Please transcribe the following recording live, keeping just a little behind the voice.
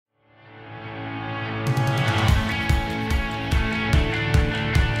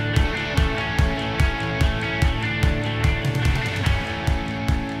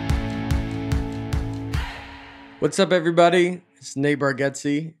What's up, everybody? It's Nate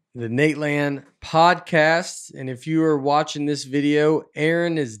Bargatze, the Nateland podcast. And if you are watching this video,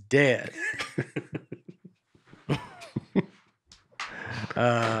 Aaron is dead. All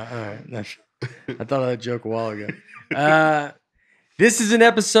right. I thought of that joke a while ago. This is an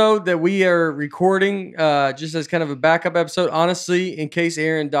episode that we are recording just as kind of a backup episode. Honestly, in case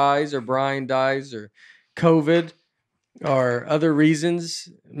Aaron dies or Brian dies or COVID or other reasons,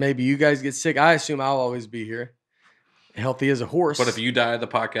 maybe you guys get sick. I assume I'll always be here. Healthy as a horse. But if you die, the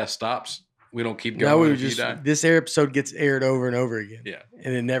podcast stops. We don't keep going. No, this episode gets aired over and over again. Yeah.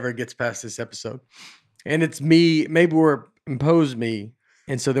 And it never gets past this episode. And it's me, maybe we're imposed me.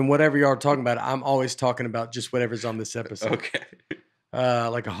 And so then whatever y'all are talking about, I'm always talking about just whatever's on this episode. Okay.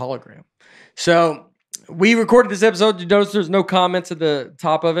 Like a hologram. So we recorded this episode. You notice there's no comments at the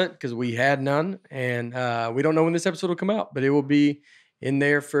top of it because we had none. And we don't know when this episode will come out, but it will be in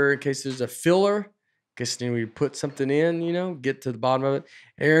there for in case there's a filler. Guess then we put something in, get to the bottom of it.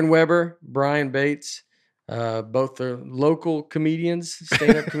 Aaron Weber, Brian Bates, both are local comedians,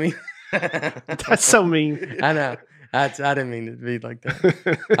 stand-up comedians. That's so mean. I know. I didn't mean it to be like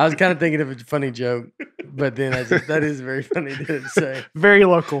that. I was kind of thinking of a funny joke, but then that is very funny to say. Very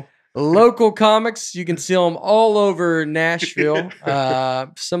local. Local comics, you can see them all over Nashville,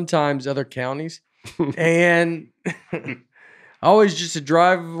 sometimes other counties. And always just a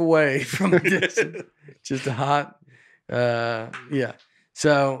drive away from a distance. Just a hot, yeah.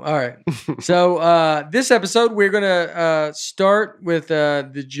 So, all right. So, this episode, we're going to start with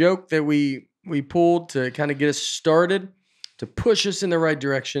the joke that we pulled to kind of get us started, to push us in the right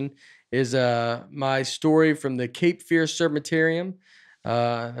direction, is my story from the Fear Serpentarium.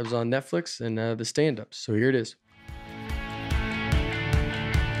 That was on Netflix and the stand-ups. So here it is.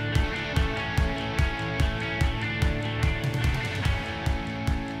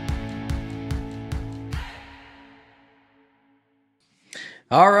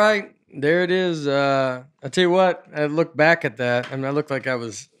 All right, there it is. I tell you what, I look back at that, and I looked like I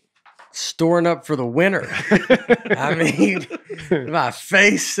was storing up for the winter. I mean, my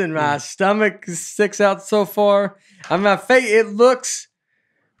face and my stomach sticks out so far. My face, it looks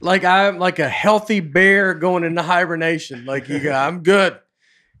like I'm like a healthy bear going into hibernation. Like I'm good.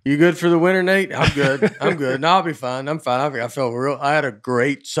 You good for the winter, Nate? I'm good. I'm good. No, I'll be fine. I'm fine. I had a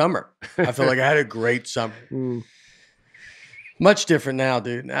great summer. I feel like I had a great summer. Much different now,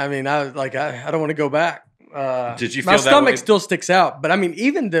 dude. I mean, I don't want to go back. Did you feel my that stomach way? still sticks out? But I mean,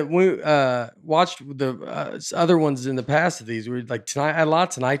 even that we watched the other ones in the past of these, we were like tonight. I had a lot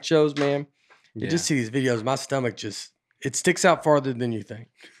of Tonight shows, man. You just see these videos. My stomach it sticks out farther than you think.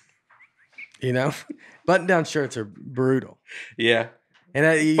 Button-down shirts are brutal. Yeah.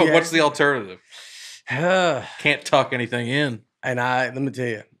 And but what's the alternative? Can't tuck anything in. And let me tell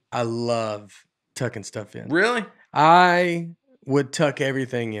you, I love tucking stuff in. Really? I would tuck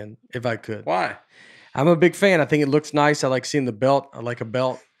everything in if I could. Why? I'm a big fan. I think it looks nice. I like seeing the belt. I like a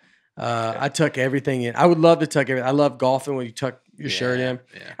belt. I tuck everything in. I would love to tuck everything. I love golfing when you tuck your shirt in.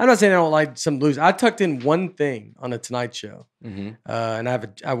 Yeah. I'm not saying I don't like some loose. I tucked in one thing on the Tonight Show. Mm-hmm. And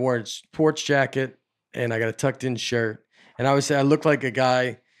I wore a sports jacket and I got a tucked in shirt. And I always say I look like a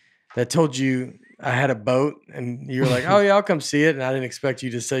guy that told you I had a boat and you were like, oh yeah, I'll come see it. And I didn't expect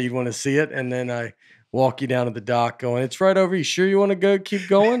you to say you'd want to see it. And then I walk you down to the dock going, it's right over. You sure you want to go keep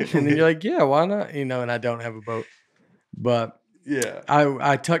going? And then you're like, yeah, why not? And I don't have a boat. But yeah,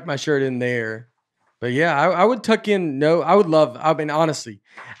 I tucked my shirt in there. But yeah, I would tuck in. Honestly,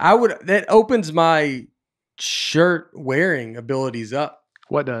 that opens my shirt wearing abilities up.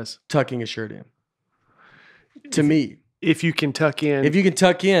 What does? Tucking a shirt in. To me. If you can tuck in. If you can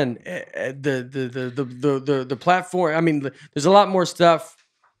tuck in the platform, I mean, there's a lot more stuff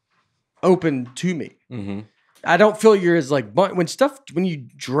open to me. Mm-hmm. I don't feel you're as like when you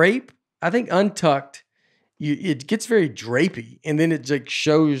drape. I think untucked, it gets very drapey, and then it like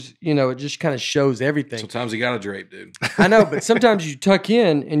shows. It just kind of shows everything. Sometimes you gotta drape, dude. I know, but sometimes you tuck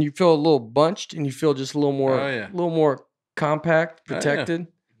in and you feel a little bunched, and you feel just a little more compact, protected.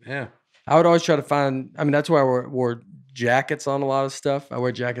 Yeah. I would always try to find. I mean, that's why I wore jackets on a lot of stuff. I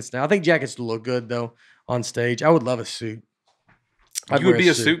wear jackets now. I think jackets look good though on stage. I would love a suit. You would be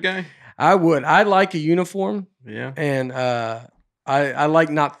a suit guy? I would. I like a uniform. Yeah. And I like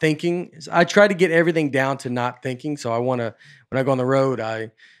not thinking. I try to get everything down to not thinking. So when I go on the road,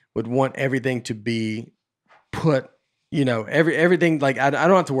 I would want everything to be put, everything like I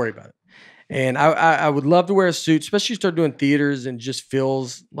don't have to worry about it. And I would love to wear a suit, especially start doing theaters and just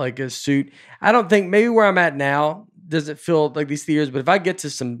feels like a suit. I don't think maybe where I'm at now doesn't feel like these theaters, but if I get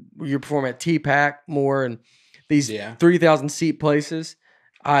to you're performing at T-Pack more and these 3,000 seat places,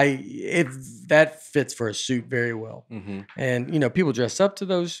 that fits for a suit very well. Mm-hmm. And, you know, people dress up to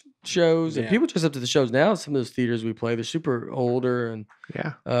those shows and Yeah. people dress up to the shows now. Some of those theaters we play, they're super older. And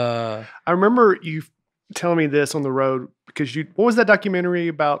Yeah. I remember you telling me this on the road because what was that documentary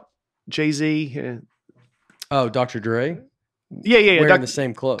about Jay-Z? Oh, Dr. Dre? Yeah. Wearing the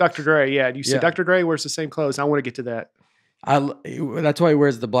same clothes. Dr. Dre, yeah. You said Yeah. Dr. Dre wears the same clothes. I want to get to that. That's why he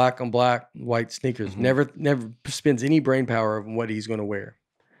wears the black on black white sneakers. Mhm. Never spends any brain power on what he's going to wear.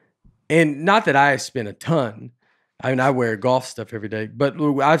 And not that I spend a ton. I mean, I wear golf stuff every day, but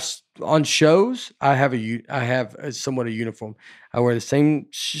on shows, I have somewhat a uniform. I wear the same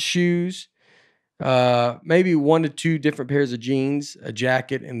shoes, maybe 1 to 2 different pairs of jeans, a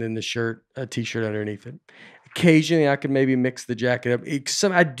jacket, and then the shirt, a t-shirt underneath it. Occasionally, I could maybe mix the jacket up.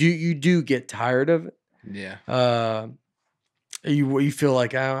 You do get tired of it. Yeah. You feel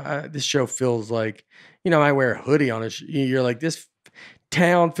like this show feels like, you know, I wear a hoodie on it. You're like, this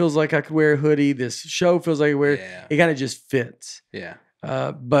town feels like I could wear a hoodie. This show feels like I wear. Yeah. It kind of just fits. Yeah.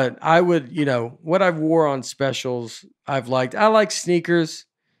 But I would, you know, what I've wore on specials, I've liked. I like sneakers.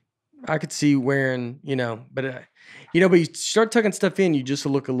 I could see wearing, you know, but you start tucking stuff in, you just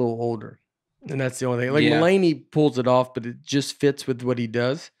look a little older. And that's the only thing. Like Mulaney pulls it off, but it just fits with what he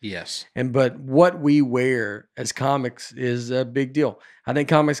does. Yes. But what we wear as comics is a big deal. I think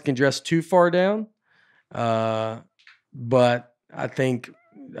comics can dress too far down. But I think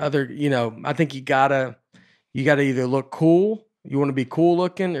I think you gotta either look cool. You want to be cool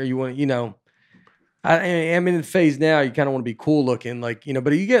looking, or you want, you know, I'm in the phase now. You kind of want to be cool looking, like, you know,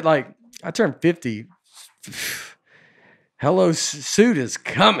 but you get like, I turned 50. Hello, suit is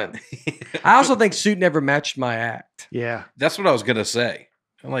coming. I also think suit never matched my act. Yeah. That's what I was going to say.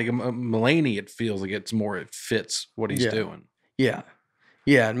 Like Mulaney, it feels like it fits what he's doing. Yeah.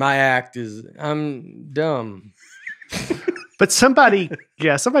 Yeah. And my act is, I'm dumb. But somebody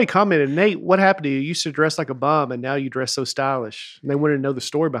commented, Nate, what happened to you? You used to dress like a bum and now you dress so stylish. And they wanted to know the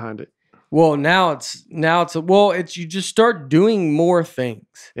story behind it. Well, now you just start doing more things.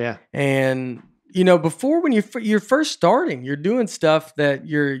 Yeah. And, you know, before when you're first starting, you're doing stuff that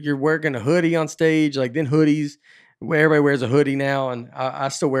you're wearing a hoodie on stage, like then hoodies, where everybody wears a hoodie now. And I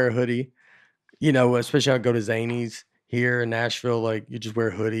still wear a hoodie, you know, especially I go to Zany's here in Nashville. Like you just wear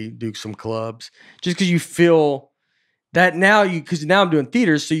a hoodie, do some clubs just because you feel that because now I'm doing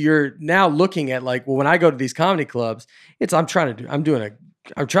theaters. So you're now looking at like, well, when I go to these comedy clubs, I'm trying to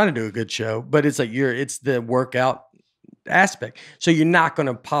do a good show, but it's like it's the workout aspect. So you're not going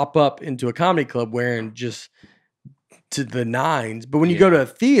to pop up into a comedy club wearing just to the nines. But when you go to a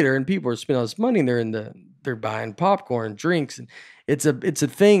theater and people are spending all this money and they're buying popcorn, drinks, and it's a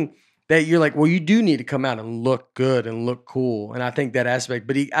thing that you're like, well, you do need to come out and look good and look cool. And I think that aspect,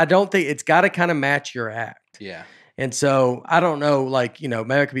 but I don't think it's got to kind of match your act. Yeah. And so I don't know, like, you know,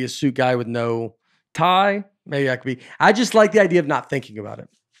 maybe I could be a suit guy with no tie. Maybe I could be. I just like the idea of not thinking about it.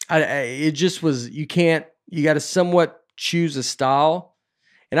 It just was. You got to somewhat choose a style.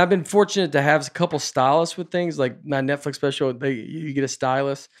 And I've been fortunate to have a couple stylists with things like my Netflix special. You get a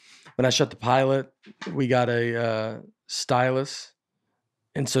stylist. When I shot the pilot, we got a stylist,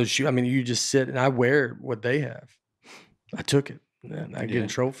 and so you just sit and I wear what they have. I took it, and I get in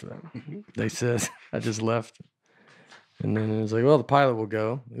trouble for that. They said I just left, and then it was like, well, the pilot will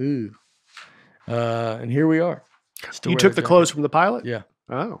go. Ooh. And here we are. You took the clothes from the pilot? Yeah.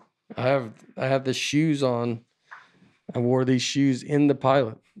 Oh. I have the shoes on. I wore these shoes in the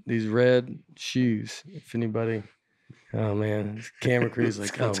pilot. These red shoes. If anybody, oh man, this camera crew's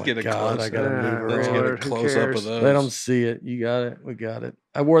like, Let's oh get my a god, close. I gotta move Let's get a around. close up of those. Let them see it. You got it. We got it.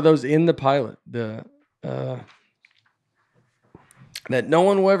 I wore those in the pilot. That no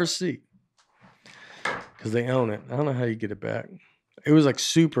one will ever see because they own it. I don't know how you get it back. It was like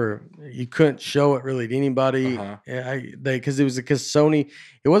super. You couldn't show it really to anybody. Because Sony.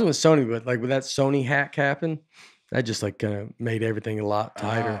 It wasn't with Sony, but like with that Sony hack happened, that just like kind of made everything a lot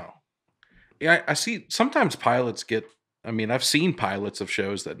tighter. Oh. Yeah, I see. Sometimes pilots get. I mean, I've seen pilots of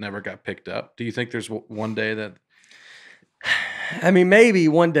shows that never got picked up. Do you think there's one day that? I mean, maybe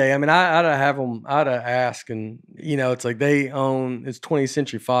one day. I mean, I'd have them. I'd ask, and you know, it's like they own. It's 20th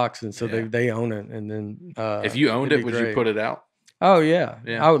Century Fox, and so they own it. And then if you owned it, would you put it out? Oh yeah,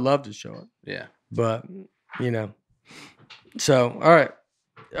 I would love to show it. Yeah, but you know, so all right.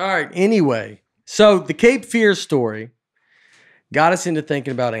 Anyway, so the Cape Fear story got us into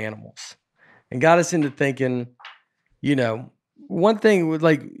thinking about animals, and got us into thinking, you know, one thing was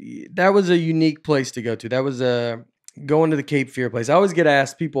like that was a unique place to go to. That was going to the Cape Fear place. I always get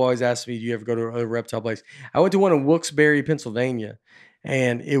asked. People always ask me, "Do you ever go to a reptile place?" I went to one in Wilkes-Barre, Pennsylvania,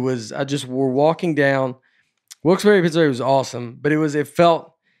 and it was we're walking down. Wilkes-Barre, Pennsylvania was awesome, but it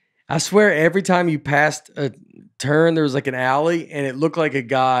felt I swear every time you passed a turn, there was like an alley and it looked like a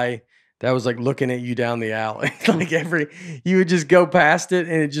guy that was like looking at you down the alley. Like you would just go past it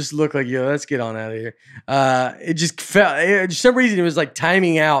and it just looked like, yo, let's get on out of here. It just felt, for some reason, it was like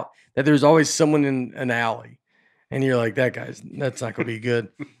timing out that there was always someone in an alley. And you're like, that's not going to be good.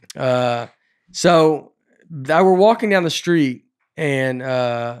 So we're walking down the street and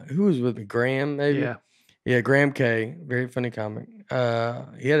who was with me? Graham, maybe? Yeah. Yeah, Graham K. Very funny comic.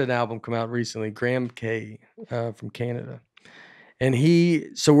 He had an album come out recently, Graham K. From Canada. And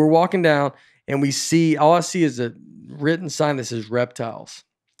so we're walking down and all I see is a written sign that says Reptiles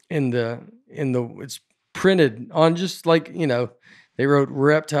it's printed on just like, they wrote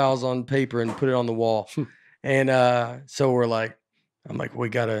Reptiles on paper and put it on the wall. And so I'm like,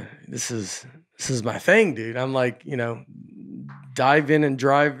 this is my thing, dude. I'm like, dive in and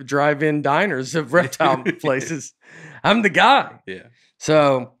drive in diners of reptile places. I'm the guy. Yeah.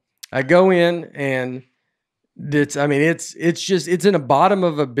 So I go in and it's in the bottom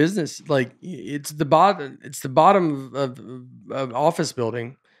of a business. Like it's the bottom of office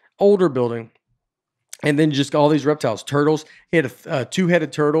building, older building. And then just all these reptiles, turtles. He had a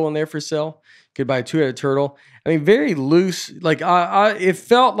 2-headed turtle in there for sale. Could buy a 2-headed turtle. I mean, very loose. Like it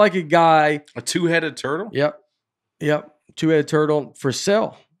felt like a guy. A 2-headed turtle? Yep. 2-headed turtle for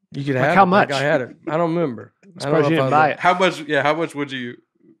sale. You could have how it. much? Like I had it. I don't remember. I Surprised you didn't buy it. How much? Yeah, how much would you?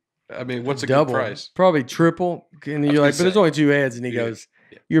 I mean, what's a double, good price? Probably triple. And you're like, but there's only 2 heads. And he goes,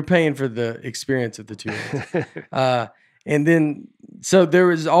 you're paying for the experience of the 2 heads. And then, so there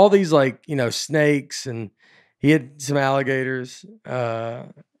was all these snakes, and he had some alligators,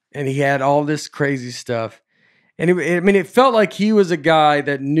 and he had all this crazy stuff. And it felt like he was a guy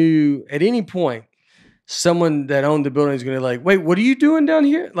that knew at any point someone that owned the building is going to wait, what are you doing down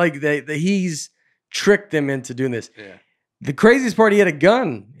here? Like he's tricked them into doing this. Yeah. The craziest part, he had a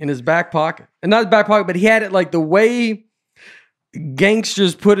gun in his back pocket, and not his back pocket, but he had it like the way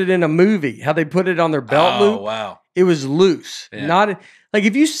gangsters put it in a movie, how they put it on their belt loop. Oh, wow. It was loose. Yeah. Not like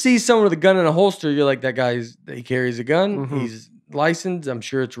if you see someone with a gun in a holster, you're like, that he carries a gun. Mm-hmm. He's licensed. I'm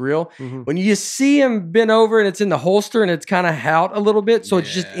sure it's real. Mm-hmm. When you see him bent over and it's in the holster and it's kind of out a little bit, so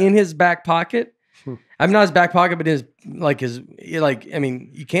it's just in his back pocket. I'm not his back pocket, but you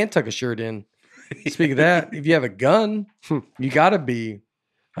can't tuck a shirt in. Speaking of that, if you have a gun, you got to be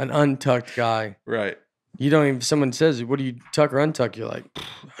an untucked guy. Right. You don't even, if someone says, what do you tuck or untuck? You're like,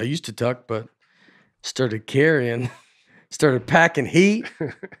 I used to tuck, but started carrying, started packing heat,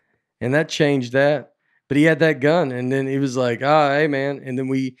 and that changed that. But he had that gun, and then he was like, hey, man. And then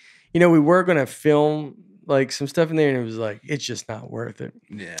we were going to film some stuff in there, and it was like, it's just not worth it.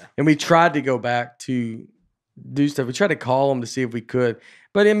 Yeah. And we tried to go back to do stuff. We tried to call him to see if we could.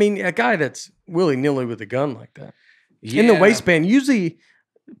 But, I mean, a guy that's willy-nilly with a gun like that. In the waistband, usually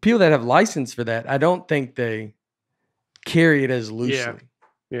people that have license for that, I don't think they carry it as loosely.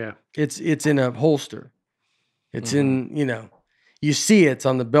 Yeah. It's in a holster. It's in, you see it's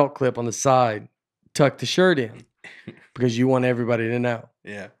on the belt clip on the side. Tuck the shirt in because you want everybody to know.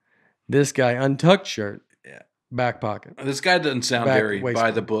 Yeah. This guy, untucked shirt. Yeah. Back pocket. This guy doesn't sound very by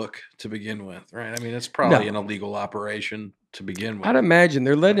waistband. the book to begin with, right? I mean, it's probably an illegal operation to begin with. I'd imagine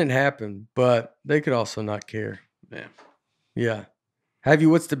they're letting it happen, but they could also not care. Yeah. Yeah.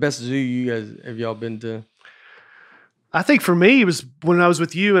 What's the best zoo have y'all been to? I think for me, it was when I was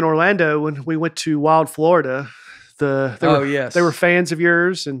with you in Orlando when we went to Wild Florida. Yes. They were fans of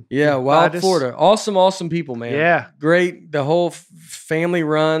yours. And Wild Florida. Awesome people, man. Yeah. Great. The whole family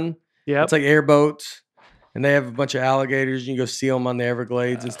run. Yeah. It's like airboats. And they have a bunch of alligators. You can go see them on the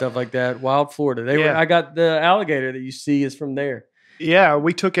Everglades and stuff like that. Wild Florida. I got the alligator that you see is from there. Yeah,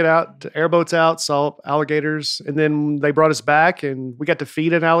 we took it out, airboats out, saw alligators, and then they brought us back, and we got to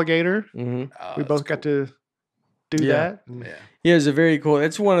feed an alligator. Mm-hmm. Oh, we both got to do that. Yeah, it's a very cool.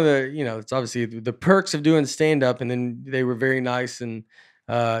 It's one of the, it's obviously the perks of doing stand up, and then they were very nice and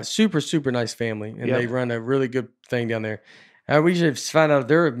super, super nice family, and they run a really good thing down there. We should find out if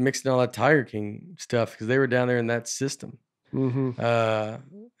they're mixing all that Tiger King stuff because they were down there in that system. Mm-hmm.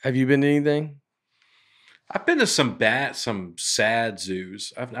 Have you been to anything? I've been to some sad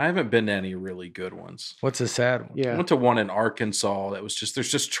zoos. I haven't been to any really good ones. What's a sad one? Yeah. I went to one in Arkansas that was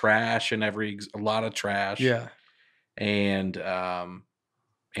there's just trash and a lot of trash. Yeah. And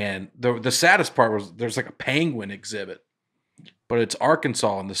the saddest part was there's like a penguin exhibit, but it's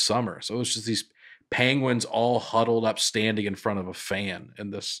Arkansas in the summer. So it was just these penguins all huddled up standing in front of a fan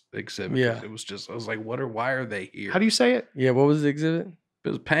in this exhibit. Yeah. It was I was like, why are they here? How do you say it? Yeah. What was the exhibit? It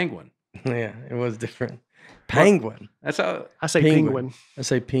was penguin. Yeah, it was different. Penguin. That's how I say penguin. I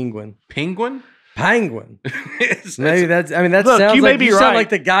say penguin. Penguin? Penguin. It's- Maybe that's. I mean, that Look, sounds you may like be you sound right. like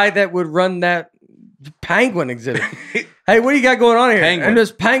the guy that would run that penguin exhibit. Hey, what do you got going on here? Penguin. And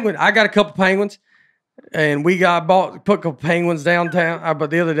this penguin. I got a couple penguins, and put a couple penguins downtown. But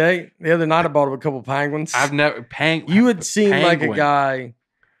the other night, I bought a couple penguins. I've never penguin. You would seem like a Penguin. guy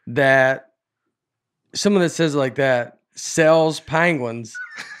that someone that says like that sells penguins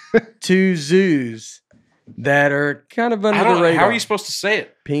to zoos that are kind of under I the don't. radar. How are you supposed to say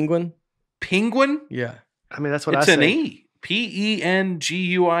it? Penguin? Penguin. Yeah. I mean, that's what It's I an say. E. Penguin.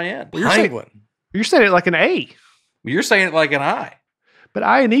 You're saying- Penguin. You're saying it like an A, You're saying it like an I. but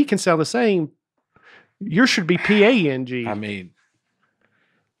I and E can sound the same. Yours should be P-A-N-G. I mean,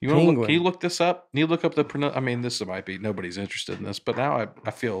 you want to look? Penguin. Can you look this up? Can you look up the pronoun? I mean, this might be nobody's interested in this, but now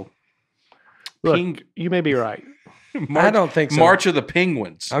I feel. Look, Ping- you may be right. March, I don't think so. March of the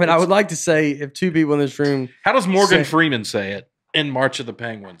Penguins. I mean, I would like to say if two people in this room, How does Morgan Say- Freeman say it in March of the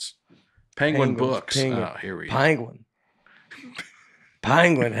Penguins? Penguin Penguins, books. penguin. Oh, here we go. penguin,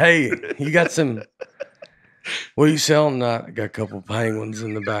 penguin. Hey, you got some? What are you selling? Not I got a couple penguins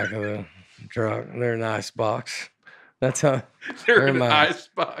in the back of the truck. They're in an ice box. That's how They're in Never an mind. ice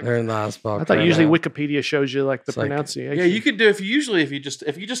box. they're in the ice box. I thought right usually now. Wikipedia shows you like the It's like- pronunciation. Yeah, you could do if you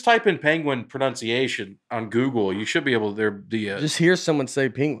just type in penguin pronunciation on Google, you should be able to. just hear someone say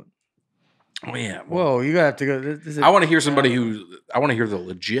penguin. Oh yeah. Well, Whoa, you have to go. This is, I want to hear somebody who I want to hear the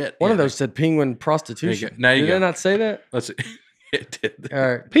legit. one of yeah. those said penguin prostitution. Now you Did go. they not say that? Let's see. It did. All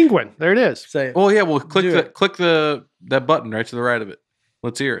right, Penguin. There it is. say it. Well, yeah. Well, click Do it. that button right to the right of it.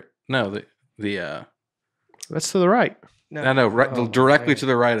 Let's hear it. No, the That's to the right. No. I know right Oh, directly okay. to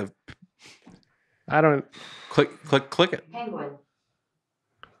the right of I don't. click it. Penguin.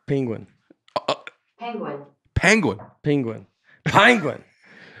 Penguin. Penguin. Penguin. Penguin. Penguin.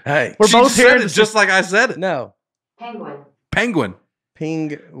 Hey. We're She both just said hearing it the just like I said it. No. Penguin. Penguin.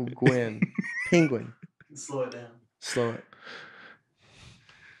 Penguin. Penguin. Slow it down. Slow it.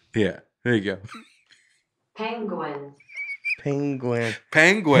 Yeah. There you go. Penguin. Penguin.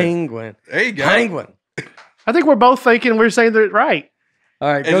 Penguin. Penguin. There you go. Penguin. I think we're both thinking we're saying that right.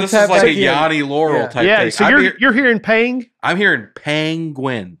 All right. And Go this tap is like back a in. Yanni Laurel Yeah. type Yeah. thing. So you're hearing pang I'm hearing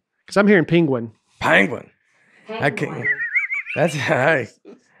penguin. because I'm hearing penguin. Penguin. I Penguin. can't. That's hey.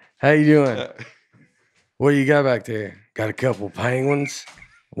 How you doing? What do you got back there? Got a couple penguins.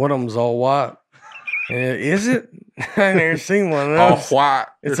 One of them's all white. Is it? I never seen one of All those. white.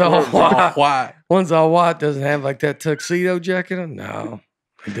 It's all white. white. One's all white. Doesn't have like that tuxedo jacket on. No,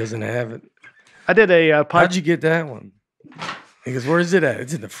 it doesn't have it. I did a How'd podcast. you get that one? He goes, where's it at?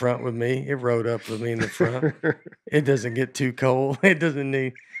 It's in the front with me. It rode up with me in the front. It doesn't get too cold. It doesn't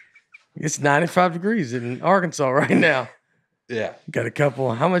need. It's 95 degrees in Arkansas right now. Yeah. Got a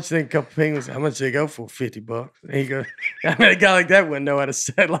couple. How much think a couple penguins? How much they go for? $50. And he goes, I mean, a guy like that wouldn't know how to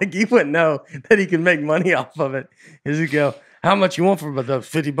say. Like he wouldn't know that he can make money off of it. Is he go? How much you want for about those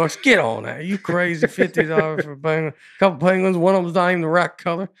 $50? Get on that. You crazy? $50 for a penguin? Couple penguins. One of them's not even the right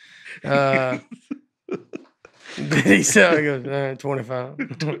color. Did he sell? He goes,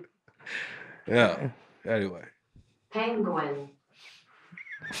 25. Yeah. Anyway. Penguin.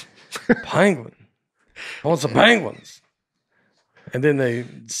 Penguin. I want some penguins. And then they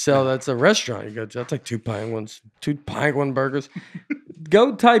sell, that's a restaurant. You go to, I'll take 2 penguins, 2 penguin burgers.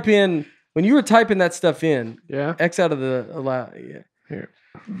 Go type in, when you were typing that stuff in, Yeah. X out of the allow. Yeah. Here.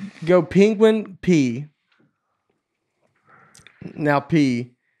 Go penguin P. Now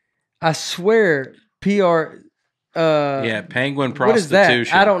P. I swear PR. Yeah. Penguin What is that?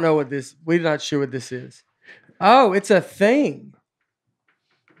 prostitution. I don't know what this. We're not sure what this is. Oh, it's a thing.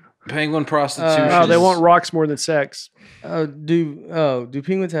 Penguin prostitution. Oh, they want rocks more than sex. Do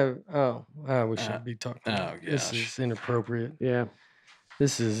penguins have? Oh, we shouldn't be talking. oh, About this gosh. is inappropriate. Yeah.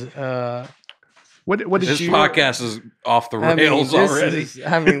 This is. What did This you? podcast is off the I mean, rails this already. is-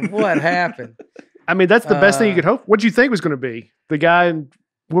 I mean, what happened? I mean, that's the best thing you Uh, could hope. What did you think was going to be? The guy in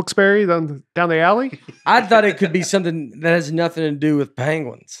Wilkes-Barre down the alley? I thought it could be something that has nothing to do with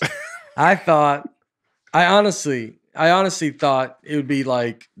penguins. I honestly thought it would be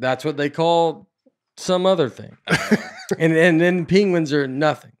like that's what they call some other thing, and then penguins are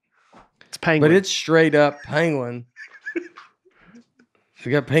nothing, It's penguin. but it's straight up penguin.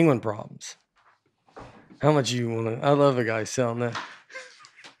 We got penguin problems. How much you want to? I love a guy selling that.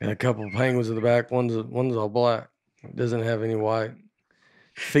 Got a couple of penguins in the back. One's all black. Doesn't have any white.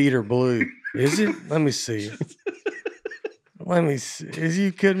 Feet are blue. Is it? Let me see it. Let me see. Is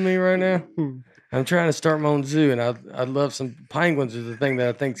you kidding me right now? I'm trying to start my own zoo, and I'd love some penguins. Is the thing that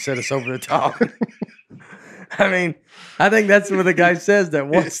I think set us over the top. I mean, I think that's what the guy says that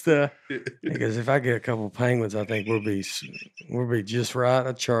wants to. Because if I get a couple penguins, I think we'll be just right.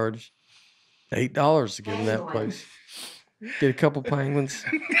 I charge $8 to get in that Penguin. place. Get a couple penguins.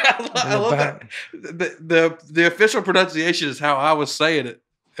 I love that. The official pronunciation is how I was saying it.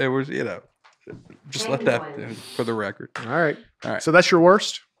 It was, just let that Penguin. for the record. All right. All right. So that's your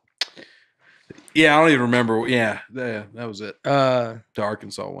worst? Yeah, I don't even remember. Yeah, that was it. The The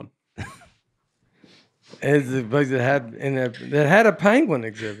Arkansas one. It's the place that had a penguin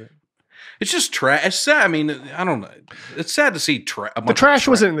exhibit. It's just trash. It's sad. I mean, I don't know. It's sad to see trash. The trash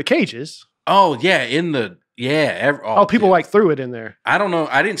wasn't in the cages. Oh yeah, People like threw it in there. I don't know.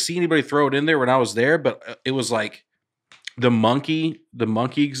 I didn't see anybody throw it in there when I was there, but it was like the monkey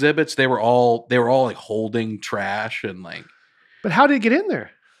exhibits. They were all like holding trash and like. But how did it get in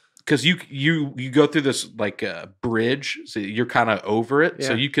there? Because you go through this like bridge, so you're kind of over it,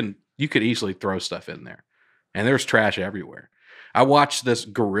 so Yeah. you could easily throw stuff in there, and there's trash everywhere. I watched this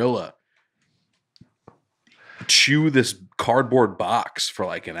gorilla chew this cardboard box for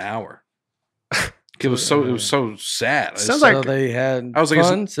like an hour. It was so sad. Sounds So like- they had I was like,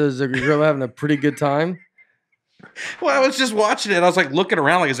 fun. Says the girl having a pretty good time. Well, I was just watching it. I was like looking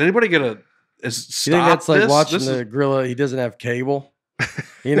around, like, is anybody gonna stop You think that's like this? watching This the is- gorilla? He doesn't have cable.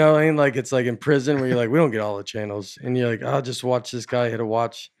 You know, what I mean, like it's like in prison where you're like, we don't get all the channels, and you're like, I'll just watch this guy. Had to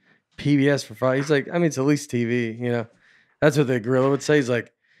watch PBS for 5. He's like, I mean, it's at least TV. You know, that's what the gorilla would say. He's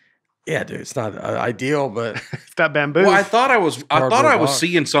like, yeah, dude, it's not ideal, but It's got bamboo. Well, I thought I was Cardboard box.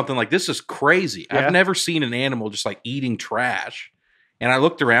 seeing something like this is crazy. Yeah. I've never seen an animal just like eating trash. And I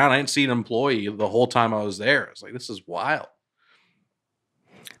looked around, I didn't see an employee the whole time I was there. I was like, this is wild.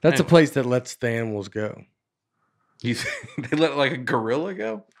 that's a Anyway. place that lets the animals go. You think they let like a gorilla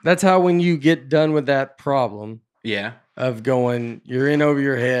go? That's how when you get done with that problem Yeah. of going, you're in over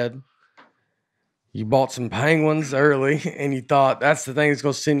your head. You bought some penguins early, and you thought that's the thing that's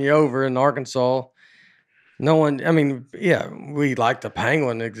going to send you over in Arkansas. No one, I mean, yeah, we liked the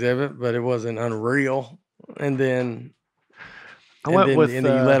penguin exhibit, but it wasn't unreal. And then, I went with and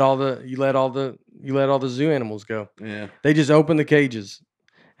then you let all the zoo animals go. Yeah. They just opened the cages,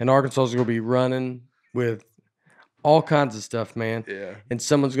 and Arkansas is going to be running with all kinds of stuff, man. Yeah. And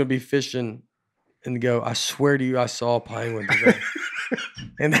someone's going to be fishing and go, I swear to you, I saw a penguin today.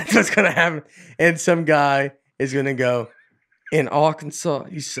 And that's what's going to happen. And some guy is going to go, in Arkansas,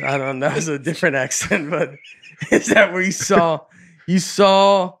 I don't know, it's a different accent, but is that where you saw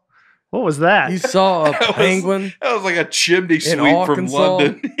what was that? a That was- penguin? That was like a chimney sweep from Arkansas?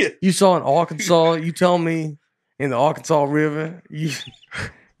 London. You saw in Arkansas, you tell me in the Arkansas River,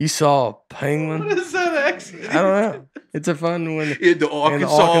 you saw a penguin? What is that accent? I don't know. It's a fun one. In the Arkansas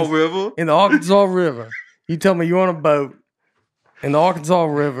Arkansas- River. In the Arkansas River, you tell me you're on a boat in the Arkansas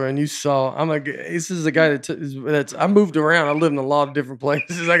River and you saw. I'm like, this is a guy that's. I moved around. I lived in a lot of different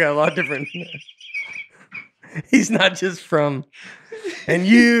places. I got a lot of different. He's not just from. And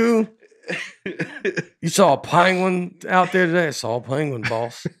you saw a penguin out there today. I saw a penguin,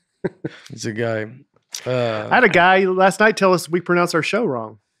 boss. It's a guy. I had a guy last night tell us we pronounce our show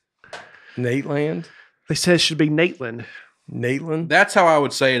wrong. Nateland. They said it should be Nateland. Nateland. That's how I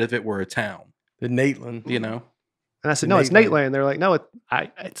would say it if it were a town. The Nateland. You know? And I said, no, it's Nateland. Nateland. They're like, no,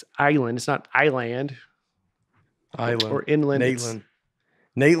 it's island. It's not island Island. or inland. It's- Nateland.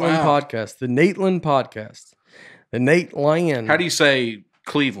 Nateland Wow. podcast. The Nateland podcast. The Nateland. How do you say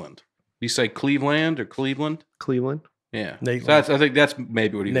Cleveland? Do you say Cleveland or Cleveland? Cleveland. Yeah. So Nateland. I think that's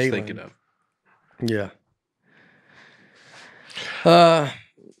maybe what he was Nateland. thinking of. Yeah.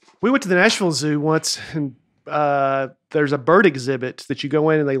 We went to the Nashville Zoo once, and there's a bird exhibit that you go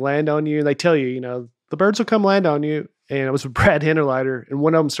in and they land on you, and they tell you, the birds will come land on you. And it was with Brad Hinterleiter, and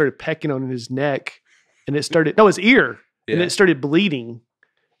one of them started pecking on his neck, and his ear, and Yeah. it started bleeding,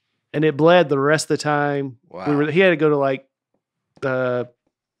 and it bled the rest of the time. Wow. He had to go to like the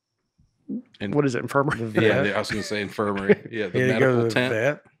And- what is it, infirmary? Yeah, I was going to say infirmary. Yeah, the He had to go medical to the tent.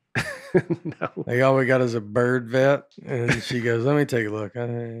 vet. No. Like all we got is a bird vet, and she goes, "Let me take a look."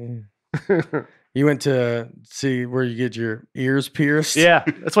 You went to see where you get your ears pierced. Yeah,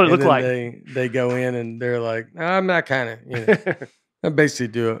 that's what it And looked like. then they go in and they're like, "I'm not kind of," I basically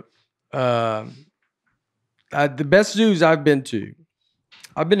do it. The best zoos I've been to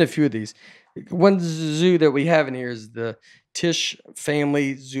a few of these. One zoo that we have in here is the Tisch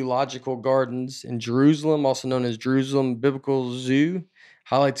Family Zoological Gardens in Jerusalem, also known as Jerusalem Biblical Zoo.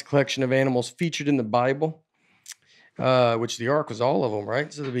 Highlights a collection of animals featured in the Bible, which the Ark was all of them,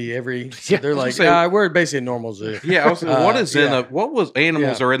 right? So there'll be Yeah, they're I was like, gonna say- we're basically a normal zoo. Yeah, I was, what is in yeah. what was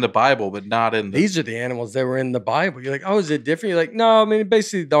animals Yeah. are in the Bible, but not in the. These are the animals that were in the Bible. You're like, oh, is it different? You're like, no, I mean,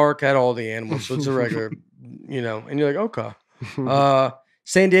 basically the Ark had all the animals, so it's a regular, and you're like, okay.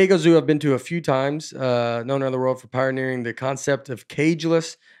 San Diego Zoo I've been to a few times, known around the world for pioneering the concept of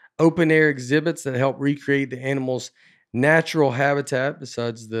cageless open air exhibits that help recreate the animal's natural habitat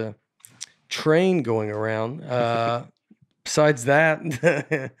besides the train going around. Besides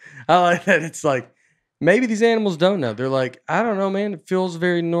that, I like that it's like maybe these animals don't know. They're like, I don't know, man. It feels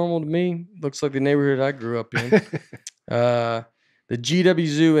very normal to me. Looks like the neighborhood I grew up in. The GW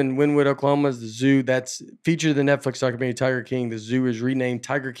Zoo in Wynwood, Oklahoma is the zoo that's featured in the Netflix documentary Tiger King. The zoo is renamed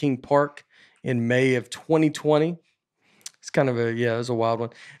Tiger King Park in May of 2020. It's kind of it was a wild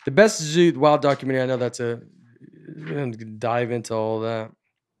one. The best zoo, the wild documentary, I know that's we don't dive into all that.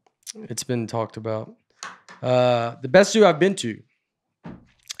 It's been talked about. The best zoo I've been to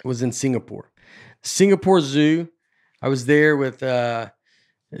was in Singapore. Singapore Zoo. I was there with it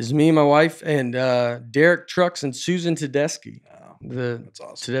was me and my wife and Derek Trucks and Susan Tedeschi, that's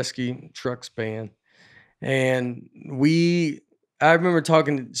awesome. Tedeschi Trucks band. And I remember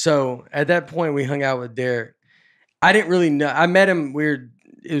talking. So at that point, we hung out with Derek. I didn't really know. I met him.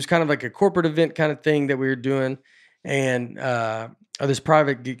 It was kind of like a corporate event kind of thing that we were doing, and this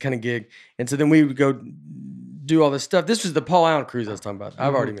private kind of gig. And so then we would go do all this stuff. This was the Paul Allen cruise I was talking about.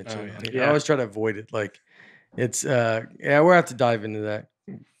 I've already mentioned it. I always try to avoid it. Like it's we'll have to dive into that.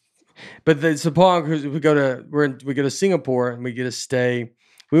 But so Paul Allen cruise, we go to Singapore and we get a stay.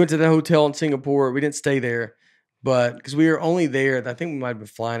 We went to the hotel in Singapore. We didn't stay there, but because we were only there, I think we might have been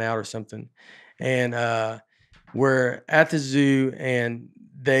flying out or something. And we're at the zoo, and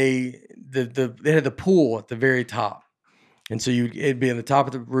they had the pool at the very top. And so it'd be on the top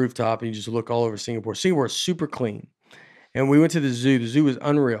of the rooftop, and you just look all over Singapore. Singapore is super clean. And we went to the zoo. The zoo was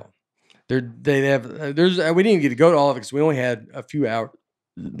unreal. We didn't even get to go to all of it because we only had a few hours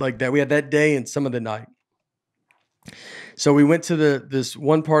like that. We had that day and some of the night. So we went to this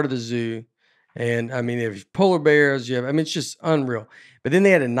one part of the zoo, and I mean, they have polar bears. It's just unreal. But then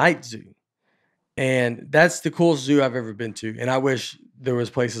they had a night zoo, and that's the coolest zoo I've ever been to. And I wish there was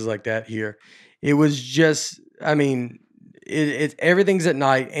places like that here. It was just, everything's at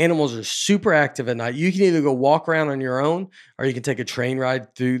night. Animals are super active at night. You can either go walk around on your own, or you can take a train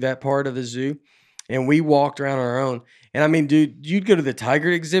ride through that part of the zoo. And we walked around on our own. And I mean, dude, you'd go to the tiger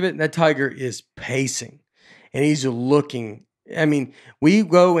exhibit, and that tiger is pacing, and he's looking. I mean, we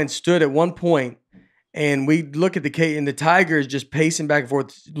go and stood at one point, and we look at the cage, and the tiger is just pacing back and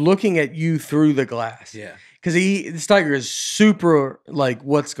forth, looking at you through the glass. Yeah, because this tiger is super like,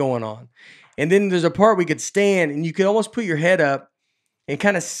 what's going on? And then there's a part we could stand, and you could almost put your head up and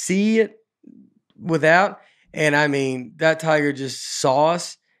kind of see it without. And I mean, that tiger just saw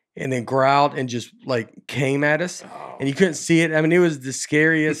us and then growled and just like came at us, and you couldn't see it. I mean, it was the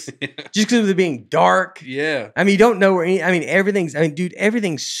scariest just because of it being dark. Yeah. I mean, you don't know where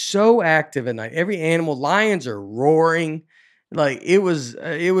everything's so active at night. Every animal, lions are roaring. Like it was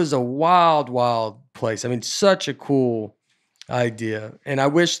a wild, wild place. I mean, such a cool idea. And I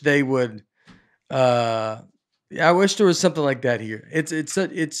wish they would, I wish there was something like that here.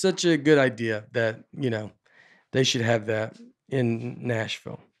 It's such a good idea that, they should have that in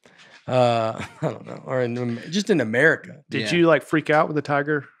Nashville. I don't know, or just in America. Did you like freak out with the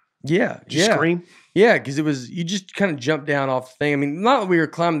tiger? Yeah, Did you scream? Yeah, because you just kind of jumped down off the thing. I mean, not that we were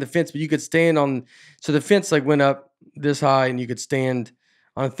climbing the fence, but you could stand on. So the fence like went up this high, and you could stand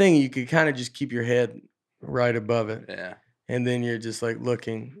on a thing. And you could kind of just keep your head right above it. Yeah, and then you're just like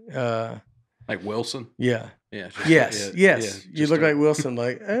looking, like Wilson. Yeah. Yeah. Yes. You look like Wilson,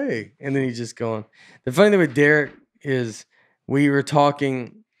 like, hey, and then he's just going. The funny thing with Derek is we were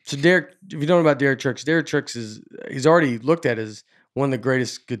talking. So Derek, if you don't know about Derek Trucks he's already looked at as one of the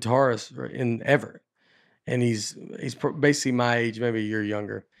greatest guitarists ever, and he's basically my age, maybe a year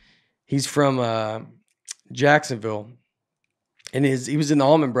younger. He's from Jacksonville, and he was in the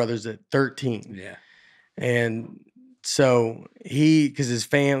Allman Brothers at 13. Yeah, and so because his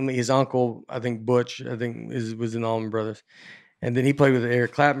family, his uncle, I think Butch, was in the Allman Brothers, and then he played with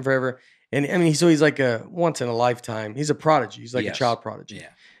Eric Clapton forever. And I mean, so he's like a once in a lifetime. He's a prodigy. He's like a child prodigy. Yeah.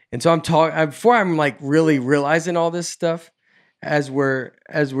 And so I'm talking before I'm like really realizing all this stuff as we're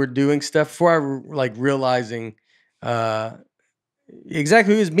doing stuff. Before I like realizing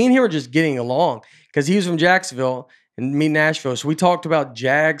exactly who he is. Me and him were just getting along because he was from Jacksonville and me Nashville. So we talked about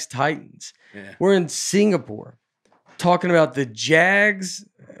Jags Titans. Yeah. We're in Singapore talking about the Jags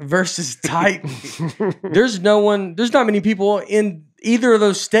versus Titans. There's not many people in either of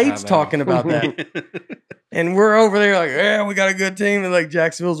those states talking about that. And we're over there like, yeah, we got a good team. And like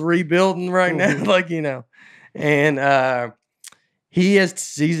Jacksonville's rebuilding right now. Like, and he has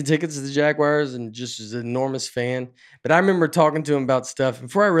season tickets to the Jaguars and just is an enormous fan. But I remember talking to him about stuff.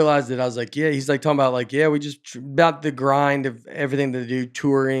 Before I realized it, I was like, yeah, he's like talking about like, yeah, we just about the grind of everything to do,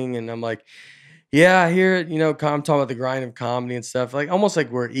 touring. And I'm like, Yeah, I hear it. I'm talking about the grind of comedy and stuff, like almost like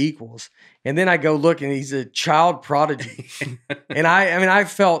we're equals. And then I go look, and he's a child prodigy, and I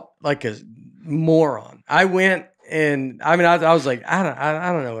felt like a moron. I went, and I was like, I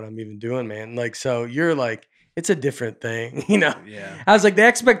don't know what I'm even doing, man. Like, so you're like, it's a different thing, Yeah. I was like, the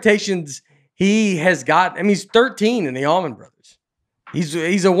expectations he has got. I mean, he's 13 in the Allman Brothers.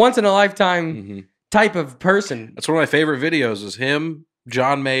 He's a once in a lifetime Mm-hmm. type of person. That's one of my favorite videos is him,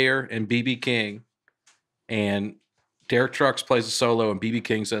 John Mayer, and BB King. And Derek Trucks plays a solo, and BB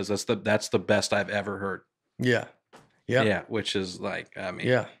King says that's the best I've ever heard. Yeah. Yeah, which is like, I mean,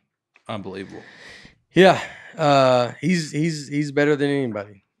 Yeah. unbelievable. Yeah. He's better than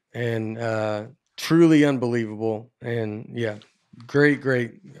anybody. And truly unbelievable. And yeah, great,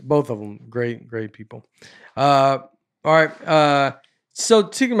 both of them, great people. All right. So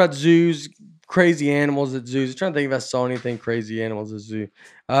talking about zoos, crazy animals at zoos. I'm trying to think if I saw anything crazy animals at zoo.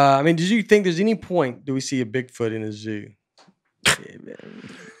 I mean, did you think there's any point do we see a Bigfoot in a zoo?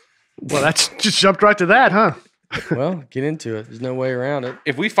 Well, that's just jumped right to that, huh? Well, get into it. There's no way around it.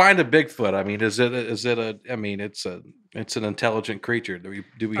 If we find a Bigfoot, I mean, is it I mean, it's an intelligent creature. Do we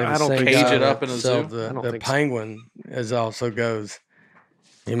I don't think cage so. it up in a zoo? The penguin, as also goes.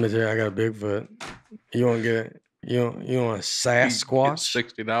 I got a Bigfoot. You want to get it? You want a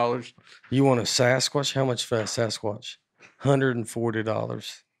Sasquatch? $60. You want a Sasquatch? How much for a Sasquatch?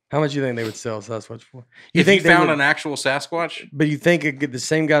 $140. How much do you think they would sell a Sasquatch for? If you found an actual Sasquatch? But you think the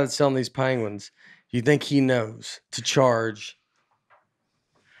same guy that's selling these penguins, you think he knows to charge?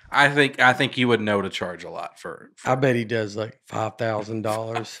 I think he would know to charge a lot for I bet he does like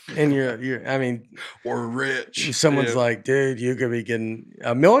 $5,000. And you're I mean, or rich. Someone's like, dude, you could be getting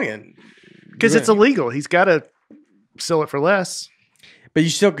 $1 million. Because it's illegal. He's got to sell it for less. But you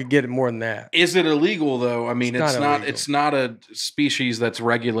still could get it more than that. Is it illegal though? I mean, It's not a species that's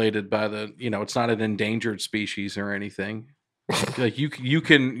regulated by it's not an endangered species or anything. Like you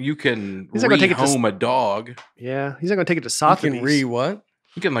can He's not gonna take it to- rehome a dog. Yeah, he's not going to take it to You Sotheby's. can what?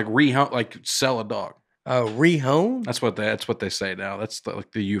 You can like rehome, like sell a dog. Oh, rehome? That's what they say now. That's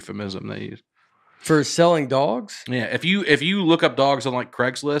like the euphemism they use For selling dogs? Yeah, if you look up dogs on like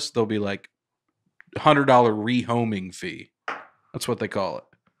Craigslist, they'll be like $100 rehoming fee. That's what they call it.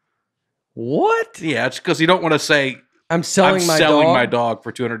 What? Yeah, it's because you don't want to say I'm selling my dog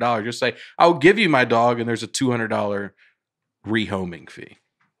for $200. Just say I'll give you my dog, and there's a $200 rehoming fee.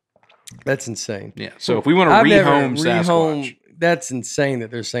 That's insane. Yeah. So if we want to rehome Sasquatch, that's insane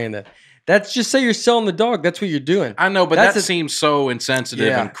that they're saying that. That's just say you're selling the dog. That's what you're doing. I know, but that seems so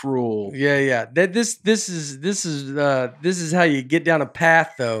insensitive and cruel. Yeah. This is how you get down a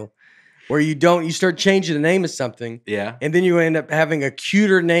path though, where you start changing the name of something. Yeah. And then you end up having a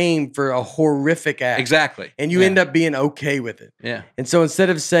cuter name for a horrific act. Exactly. And you end up being okay with it. Yeah. And so instead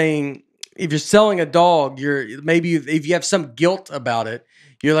of saying, if you're selling a dog, if you have some guilt about it,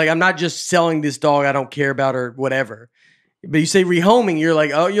 you're like, I'm not just selling this dog I don't care about or whatever. But you say rehoming, you're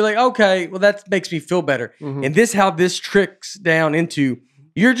like, okay, well, that makes me feel better. Mhm. And this tricks down into,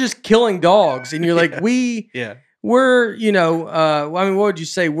 you're just killing dogs. And you're like, we're, I mean, what would you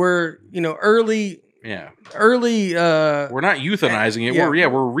say? We're, early. We're not euthanizing it. Yeah.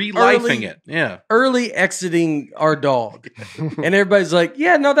 We're relifing it. Yeah. Early exiting our dog. And everybody's like,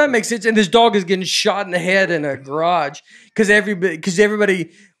 yeah, no, that makes sense. And this dog is getting shot in the head in a garage because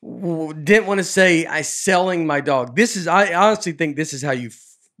everybody didn't want to say, I selling my dog. I honestly think this is how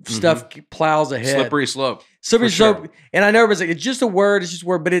stuff plows ahead. Slippery slope. Slippery slope. Sure. And I know everybody's like, it's just a word,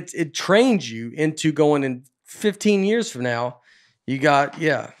 but it trains you into going in 15 years from now. You got,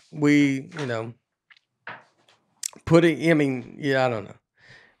 I don't know.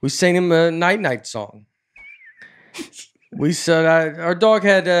 We sang him a night song. We said our dog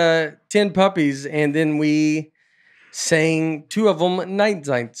had 10 puppies, and then we sang 2 of them night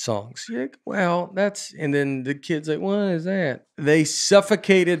songs. Yeah, well, and then the kid's like, what is that? They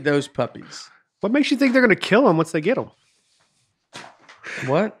suffocated those puppies. What makes you think they're going to kill them once they get them?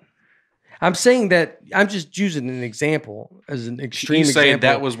 What? I'm saying that I'm just using an example as an extreme example. Saying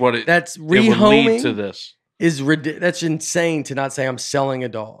that was what that's it would lead to this. That's insane to not say I'm selling a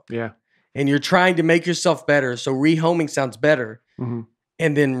dog. Yeah. And you're trying to make yourself better. So rehoming sounds better. Mm-hmm.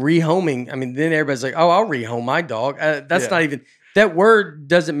 And then rehoming, I mean, then everybody's like, oh, I'll rehome my dog. Not even, that word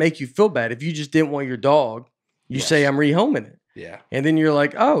doesn't make you feel bad. If you just didn't want your dog, you say I'm rehoming it. Yeah. And then you're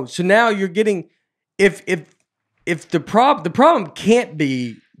like, oh, so now you're getting, if the problem can't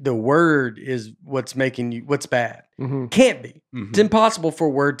be the word is what's making you, what's bad. Mm-hmm. Can't be. Mm-hmm. It's impossible for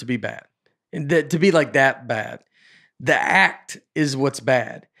a word to be bad. And to be like that bad. The act is what's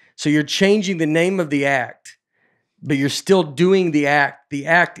bad. So you're changing the name of the act, but you're still doing the act. The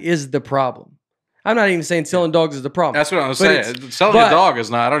act is the problem. I'm not even saying selling dogs is the problem. That's what I was But saying. Selling a dog is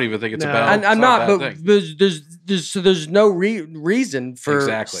not. I don't even think it's No. a bad. I'm it's not, a but bad thing. there's no reason for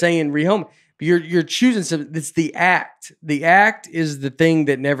Exactly. saying rehome. You're choosing something. It's the act. The act is the thing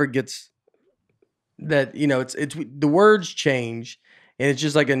that never gets. That it's the words change, and it's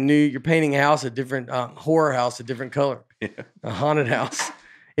just like you're painting a house a different horror house a different color, a haunted house.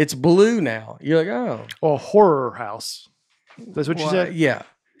 It's blue now. You're like, oh, Oh, horror house. That's what you said? Yeah.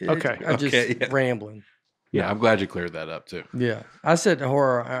 Okay. I'm just Okay, yeah. rambling. Yeah, I'm glad you cleared that up too. Yeah, I said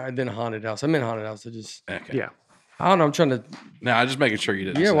horror, then haunted house. I meant haunted house. Okay. Yeah. I don't know. I'm trying to. No, I'm just making sure you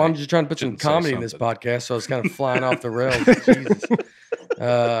didn't. Yeah, say, well, I'm just trying to put some shouldn't say comedy in this something. podcast, so it's kind of flying off the rails. Jesus.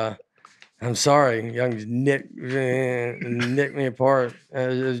 I'm sorry. Young nick me apart. Do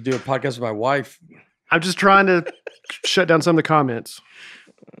a podcast with my wife. I'm just trying to shut down some of the comments.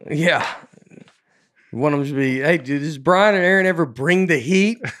 Yeah. One of them should be, hey, does Brian and Aaron ever bring the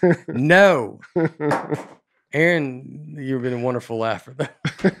heat? No. Aaron, you've been a wonderful laugher,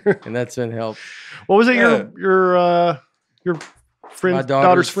 and that's been help. What was it your friend, My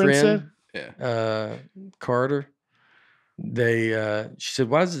daughter's friend said? Yeah. Carter. She said,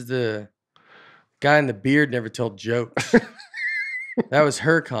 why does the guy in the beard never tell jokes? That was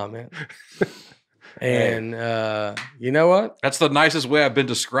her comment. And you know what? That's the nicest way I've been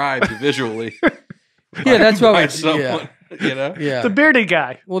described visually. Yeah, that's what by we someone, you know? Yeah. The bearded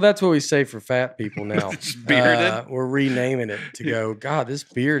guy. Well, that's what we say for fat people now. Bearded? We're renaming it to go, God, this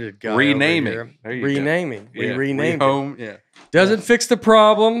bearded guy. Renaming. Over here. There you go. Renaming. We Yeah. renamed Rehome, it. yeah. Doesn't fix the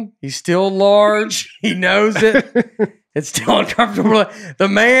problem. He's still large. He knows it. It's still uncomfortable. The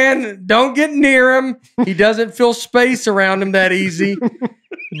man, don't get near him. He doesn't feel space around him that easy.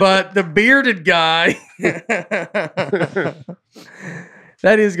 But the bearded guy,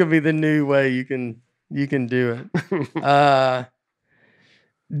 that is going to be the new way you can do it.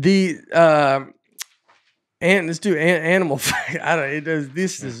 Let's do animal fact. I don't. It does.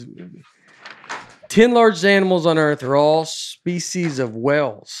 This is 10 largest animals on Earth are all species of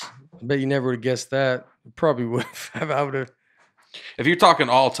whales. I bet you never would have guessed that. Probably would have. I would have. If you're talking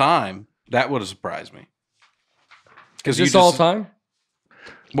all time, that would have surprised me. Is this all time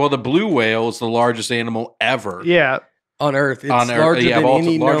Well, the blue whale is the largest animal ever. Yeah. on Earth? It's On Earth. larger Yeah, than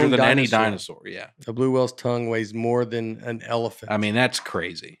any larger known than any dinosaur. dinosaur. Yeah. A blue whale's tongue weighs more than an elephant. I mean, that's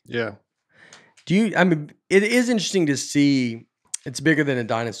crazy. Yeah. It is interesting to see it's bigger than a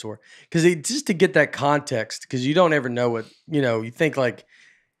dinosaur because just to get that context, because you don't ever know what, you think like,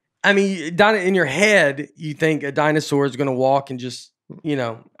 in your head, you think a dinosaur is going to walk and just,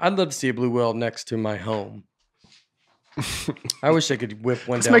 I'd love to see a blue whale next to my home. I wish I could whip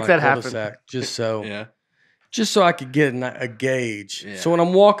one Let's down make my that happen. cul-de-sac just so. Yeah. Just so I could get a gauge. Yeah. So when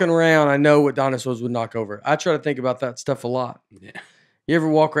I'm walking around, I know what dinosaurs would knock over. I try to think about that stuff a lot. Yeah. You ever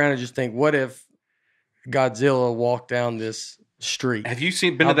walk around and just think, what if Godzilla walked down this street? Have you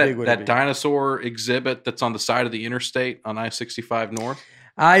been How to big would it that be? dinosaur exhibit that's on the side of the interstate on I-65 North?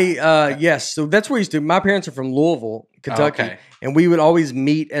 Yes. So that's where we used to. My parents are from Louisville, Kentucky, Okay. and we would always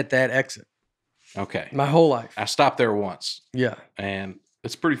meet at that exit Okay. my whole life. I stopped there once, Yeah. and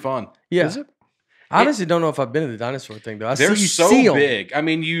it's pretty fun. Yeah. Is it? I honestly don't know if I've been to the dinosaur thing though. They're you so see 'em. big. I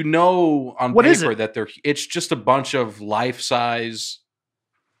mean, on What is paper it? that it's just a bunch of life-size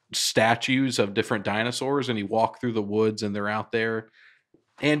statues of different dinosaurs, and you walk through the woods and they're out there.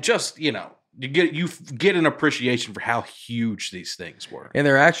 And just, you get an appreciation for how huge these things were. And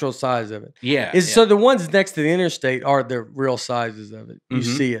their actual size of it. Yeah. So the ones next to the interstate are the real sizes of it. You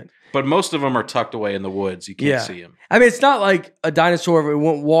Mhm. see it. But most of them are tucked away in the woods. You can't Yeah. see them. It's not like a dinosaur if it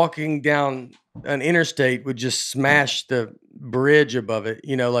went walking down an interstate would just smash the bridge above it,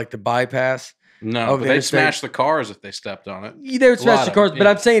 like the bypass. No, Over but the they'd interstate. smash the cars if they stepped on it. They would A smash lot the of cars, them, but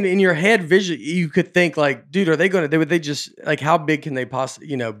yeah. I'm saying in your head, visually, you could think like, dude, are they would they just, like, how big can they possibly,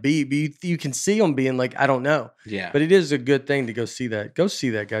 be? You can see them being like, I don't know. Yeah. But it is a good thing to go see that. Go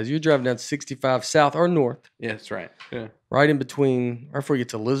see that, guys. You're driving down 65 south or north, Yeah, that's right. Yeah. right in between, right before you get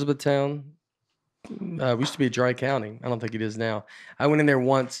to Elizabethtown. We used to be a dry county. I don't think it is now. I went in there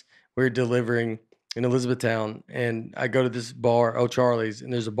once. We were delivering in Elizabethtown, and I go to this bar, O'Charlie's,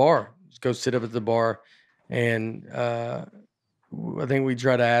 and there's a bar. Just go sit up at the bar, and I think we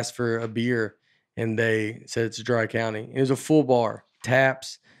tried to ask for a beer, and they said it's a dry county. It was a full bar,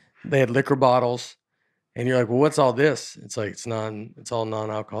 taps. They had liquor bottles, and you're like, well, what's all this? It's like it's all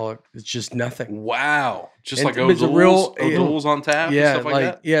non-alcoholic. It's just nothing. Wow. Just And like it's a O'Doul's on tap and Yeah, stuff like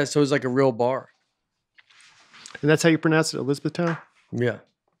that? yeah. So it was like a real bar. And that's how you pronounce it, Elizabethtown? Yeah.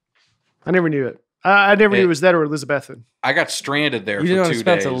 I never knew it. I never knew it was that or Elizabethan. I got stranded there You didn't know for how to 2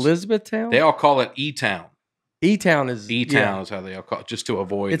 spell days. Elizabethtown? They all call it E-Town. E-Town is E-Town is how they all call it, just to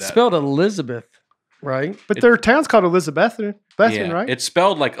avoid It's that. spelled Elizabeth. right? But their town's called Elizabethton, right? It's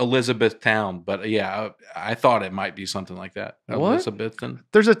spelled like Elizabethtown, but yeah, I thought it might be something like that. What? Elizabethton.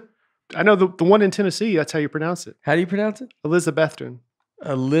 I know the one in Tennessee, that's how you pronounce it. How do you pronounce it? Elizabethton.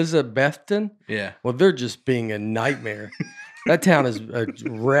 Elizabethton? Yeah. Well, they're just being a nightmare. That town is a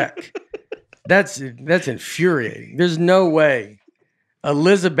wreck. That's infuriating. There's no way.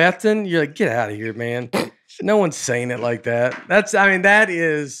 Elizabethton? You're like, get out of here, man. No one's saying it like that. That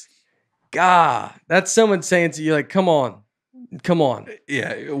is, God. That's someone saying to you, like, come on.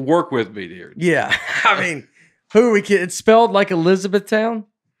 Yeah, work with me, dear. Yeah. I mean, who are we kidding? It's spelled like Elizabethtown?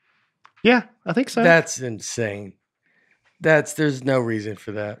 Yeah, I think so. That's insane. There's no reason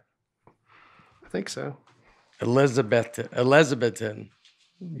for that. I think so. Elizabethton.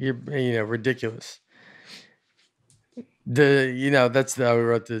 You're ridiculous. That's I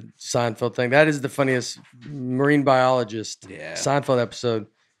wrote the Seinfeld thing. That is the funniest marine biologist Seinfeld episode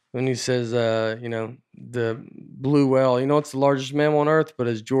when he says, the blue whale, it's the largest mammal on Earth, but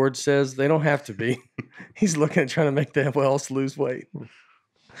as George says, they don't have to be. He's looking at trying to make the whales lose weight.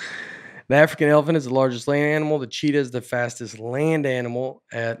 The African elephant is the largest land animal. The cheetah is the fastest land animal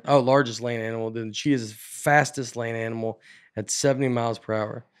largest land animal. Then the cheetah is the fastest land animal at 70 miles per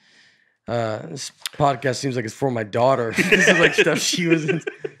hour. This podcast seems like it's for my daughter. This is like stuff she was in.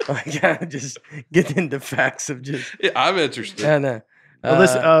 Like, just get into facts of just. Yeah, I'm interested. I know.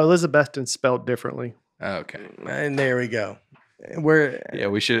 Elizabethton spelled differently. Okay. And there we go.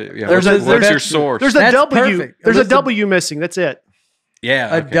 We should. Yeah, There's what's your source? There's a That's W. perfect. There's a W missing. That's it.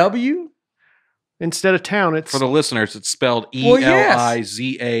 Yeah. A W? Instead of town, it's For the listeners, it's spelled Well, yes.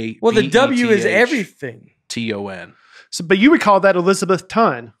 Eliza. Well, the W is everything. Ton. so, but you would call that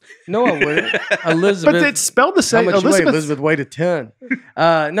Elizabethton. No, I wouldn't. Elizabeth. But it's spelled the How same. much weight? Elizabeth weighed a ton.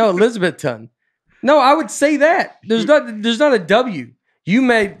 No, Elizabethton. No, I would say that. There's not a W. You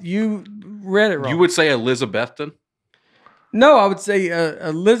read it wrong. You would say Elizabethton? No, I would say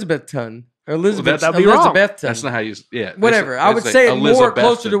Elizabethton. Elizabeth. that'd be wrong. Elizabethton. That's not how you. Yeah. Whatever. I would say it more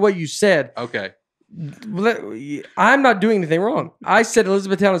closer to what you said. Okay. I'm not doing anything wrong. I said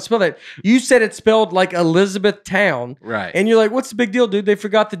Elizabethtown and spelled that. You said it's spelled like Elizabethtown. Right. And you're like, what's the big deal, dude? They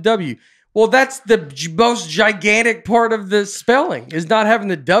forgot the W. Well, that's the most gigantic part of the spelling is not having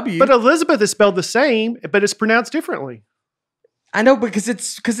the W. But Elizabeth is spelled the same, but it's pronounced differently. I know because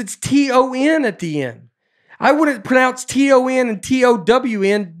it's Ton at the end. I wouldn't pronounce Ton and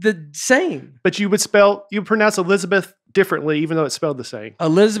Towin the same. But you pronounce Elizabeth differently, even though it's spelled the same.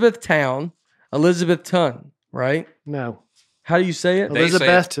 Elizabethtown, Elizabethton, right? No. How do you say it? They say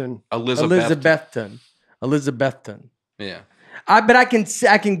Elizabethton. Elizabethton. Yeah. But I can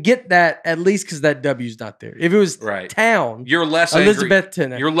get that at least because that W's not there. If it was town, You're less Elizabethton.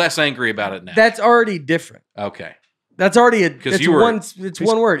 angry. You're less angry about it now. That's already different. Okay. That's already It's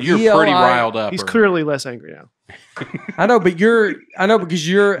one word. You're pretty riled up. He's clearly less angry now. I know because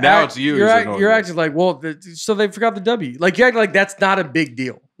you're now it's you. You're acting like, well, so they forgot the W. Like you act like that's not a big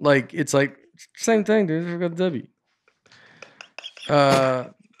deal. Like it's like same thing, dude. They forgot the W.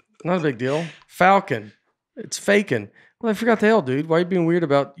 Not a big deal. Falcon. It's faking. Well, I forgot the L, dude. Why are you being weird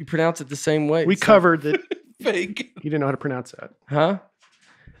about you pronounce it the same way? We covered that. Fake. You didn't know how to pronounce that. Huh?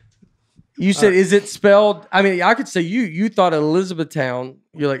 You said, is it spelled? I mean, I could say you thought Elizabethtown.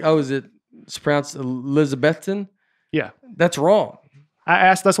 You're like, oh, is it pronounced Elizabethton? Yeah. That's wrong.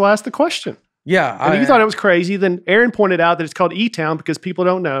 That's why I asked the question. Yeah. And you thought it was crazy. Then Aaron pointed out that it's called E-Town because people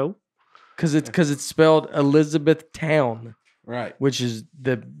don't know. Because it's spelled Elizabethtown. Right. Which is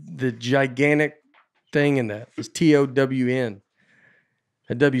the gigantic thing in that. It's Towin.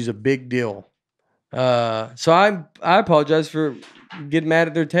 That W's a big deal. So I apologize for getting mad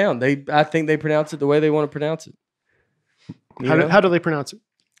at their town. I think they pronounce it the way they want to pronounce it. How do they pronounce it?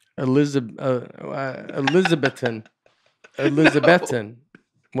 Elizabethton. Elizabethton.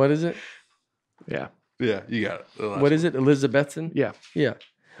 What is it? Yeah. Yeah, you got it. What is it? Elizabethton? Yeah. Yeah.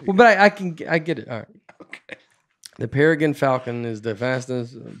 Well, but I get it. All right. Okay. The Peregrine Falcon is the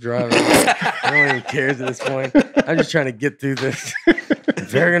fastest driver. I don't even care at this point. I'm just trying to get through this. The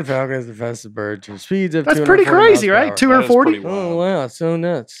Peregrine Falcon is the fastest bird to speeds of That's 240 pretty crazy, miles per right? hour. 240? Oh, wow. So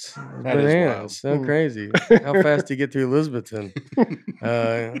nuts. That is Bananas. wild. So crazy. How fast do you get through Elizabethton?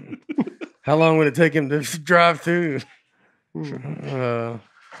 How long would it take him to drive through?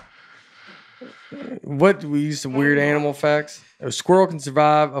 What we use some weird animal facts. A squirrel can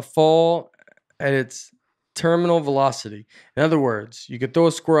survive a fall at its terminal velocity. In other words, you could throw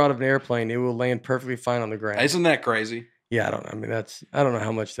a squirrel out of an airplane, it will land perfectly fine on the ground. Isn't that crazy? Yeah, I don't know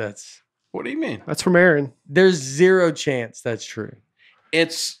how much that's. What do you mean? That's from Aaron. There's zero chance that's true.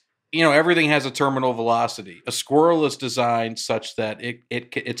 It's everything has a terminal velocity. A squirrel is designed such that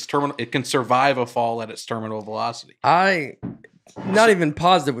it can survive a fall at its terminal velocity. Not even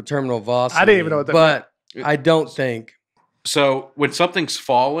positive with terminal velocity. I didn't even know what that but I don't think. So when something's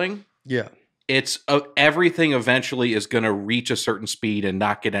falling, Yeah. it's everything eventually is going to reach a certain speed and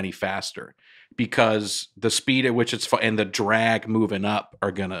not get any faster because the speed at which it's and the drag moving up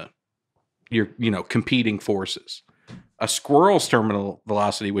are gonna competing forces. A squirrel's terminal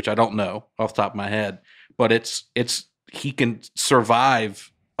velocity, which I don't know off the top of my head, but he can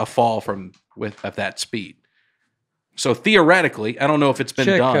survive a fall at that speed. So theoretically, I don't know if it's been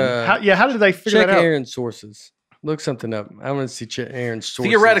done. How did they figure Check that out? Aaron's sources. Look something up. I want to see Aaron's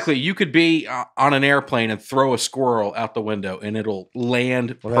sources. Theoretically, you could be on an airplane and throw a squirrel out the window, and it'll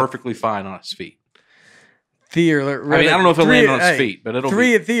land perfectly fine on its feet. I don't know if it'll land on its feet, but it'll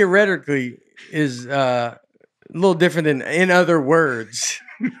be. Theoretically is a little different than in other words.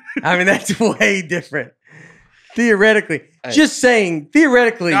 I mean, that's way different. Theoretically. Just saying,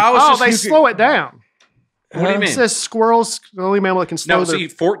 theoretically. No, they slow it down. What do you mean? It says squirrels, the only mammal that can slow their...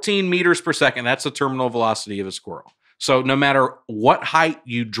 14 meters per second. That's the terminal velocity of a squirrel. So no matter what height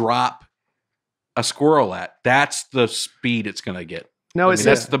you drop a squirrel at, that's the speed it's going to get. No,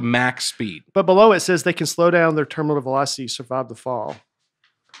 that's the max speed. But below it says they can slow down their terminal velocity to survive the fall.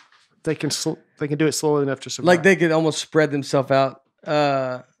 They can do it slowly enough to survive. Like they could almost spread themselves out.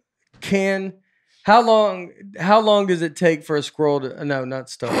 How long does it take for a squirrel to not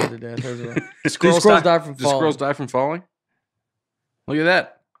starve to death? Do squirrels die from falling? Do squirrels die from falling? Look at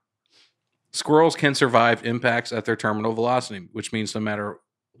that. Squirrels can survive impacts at their terminal velocity, which means no matter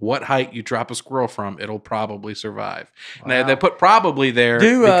what height you drop a squirrel from, it'll probably survive. Wow. Now, they put probably there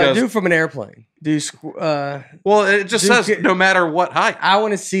do from an airplane. Well, it just says no matter what height. I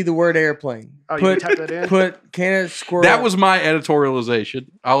want to see the word airplane. Oh, you type that in? Can a squirrel... That was my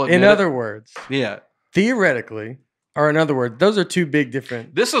editorialization. I'll admit in other words. Yeah. Theoretically, or in other words, those are two big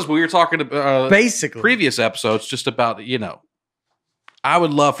different... This is, we were talking about basically previous episodes just about, I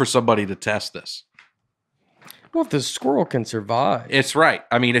would love for somebody to test this. Well, if the squirrel can survive. It's right.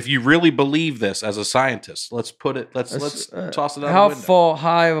 I mean, if you really believe this as a scientist, let's toss it out the window. How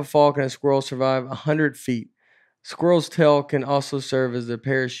high of a fall can a squirrel survive? 100 feet. Squirrel's tail can also serve as a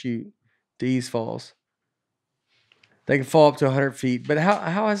parachute to ease falls. They can fall up to 100 feet. But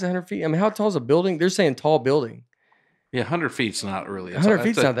how is 100 feet? I mean, how tall is a building? They're saying tall building. Yeah, 100 feet's not really. 100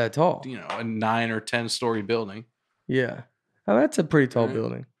 feet's not that tall. A 9 or 10 story building. Yeah. I mean, that's a pretty tall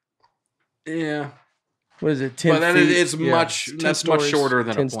building. Yeah. What is it? 10 but feet? It's much shorter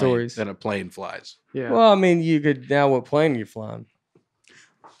than 10 stories. Than a plane flies. Yeah. Well, I mean, you could now. What plane are you flying?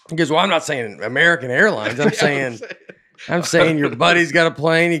 He goes, well, I'm not saying American Airlines. I'm saying your buddy's got a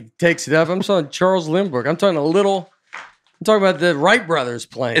plane. He takes it up. I'm saying Charles Lindbergh. I'm talking about the Wright brothers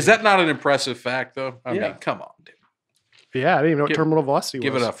plane. Is that not an impressive fact, though? I mean, come on, dude. Yeah, I didn't even know what terminal velocity was.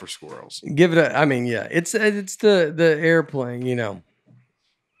 Give it up for squirrels. I mean, yeah. It's the airplane,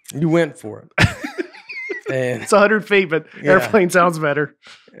 You went for it. And it's 100 feet, but airplane sounds better.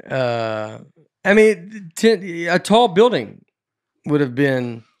 I mean, a tall building would have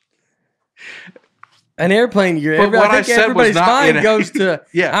been an airplane. I think everybody's mind goes to,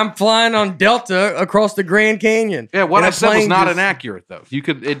 I'm flying on Delta across the Grand Canyon. Yeah, what I said was not inaccurate, though.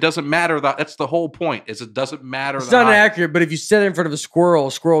 It doesn't matter. That's the whole point. It doesn't matter. It's not inaccurate, but if you set it in front of a squirrel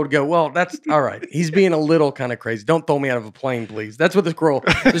would go, well, that's all right. He's being a little kind of crazy. Don't throw me out of a plane, please. That's what the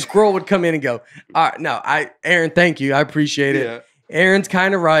squirrel would come in and go, all right, no, Aaron, thank you. I appreciate it. Yeah. Aaron's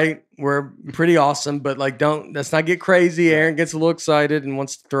kind of right. We're pretty awesome, but let's not get crazy. Aaron gets a little excited and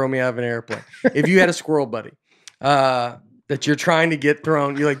wants to throw me out of an airplane. If you had a squirrel buddy that you're trying to get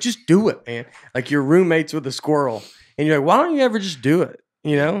thrown, you're like, just do it, man. Like your roommates with a squirrel. And you're like, why don't you ever just do it?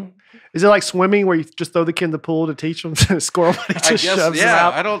 Is it like swimming where you just throw the kid in the pool to teach them to squirrel? Shoves them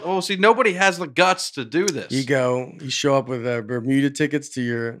out? I don't. Well, see, nobody has the guts to do this. You show up with Bermuda tickets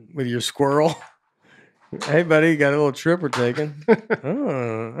with your squirrel. Hey, buddy, you got a little trip we're taking.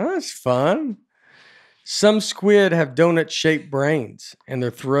 Oh, that's fun. Some squid have donut-shaped brains, and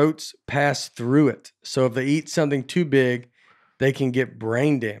their throats pass through it. So if they eat something too big, they can get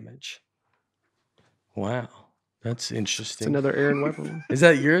brain damage. Wow. That's interesting. It's another Aaron Weber one. Is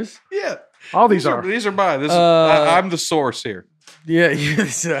that yours? Yeah. All these are. These are mine. I'm the source here. Yeah.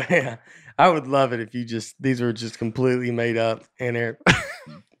 Yeah. I would love it if these were just completely made up. And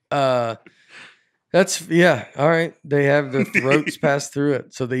all right. They have their throats pass through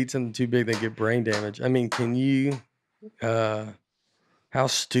it. So they eat something too big, they get brain damage. I mean, can you, how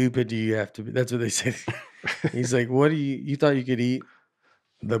stupid do you have to be? That's what they say. He's like, what you thought you could eat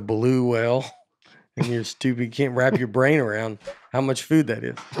the blue whale and you're stupid. You can't wrap your brain around how much food that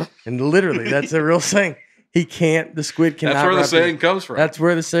is. And literally, that's a real saying. He can't. The squid cannot. That's where the wrap saying comes from. That's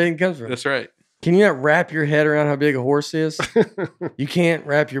where the saying comes from. That's right. Can you not wrap your head around how big a horse is? You can't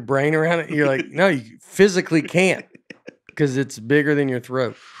wrap your brain around it. You're like, no, you physically can't because it's bigger than your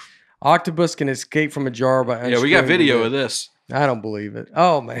throat. Octopus can escape from a jar by Yeah, we got unscrewing video the of lid. this. I don't believe it.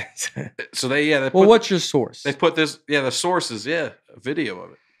 Oh man. So they Well, put, what's your source? they put this, the source is, a video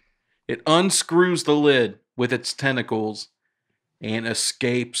of it. It unscrews the lid with its tentacles and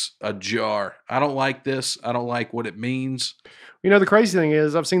escapes a jar. I don't like this. I don't like what it means. You know, the crazy thing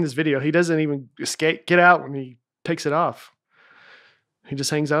is, I've seen this video. He doesn't even get out when he takes it off. He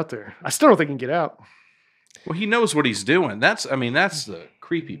just hangs out there. I still don't think he can get out. Well, he knows what he's doing. That's the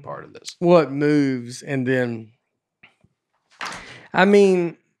creepy part of this. What moves and then I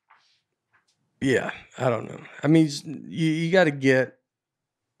mean, yeah, I don't know. I mean, you got to get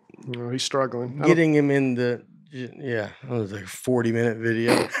No, he's struggling. getting him in the it was like a 40-minute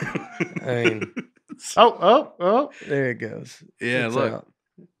video. I mean, Oh. there it goes. Yeah, It's look. out.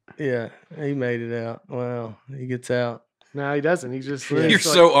 Yeah, he made it out. Wow, he gets out. No, he doesn't. He's just. You're it's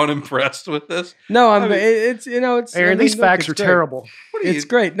like- so unimpressed with this. No, I mean- it's it's. Aaron, I mean, these look, facts it's are great. terrible. What are It's you,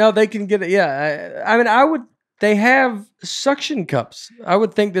 great. No, they can get it. Yeah, I mean, I would. They have suction cups. I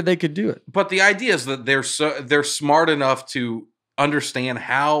would think that they could do it. but the idea is that they're smart enough to understand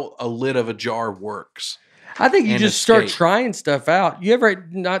how a lid of a jar works. I think you And just start escape. trying stuff out. You ever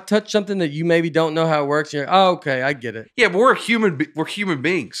not touch something that you maybe don't know how it works? And you're like, oh, okay, I get it. Yeah, but we're human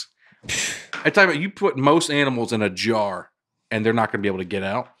beings. I tell you what, you put most animals in a jar and they're not going to be able to get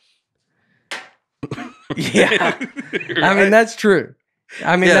out. Yeah, I mean that's true.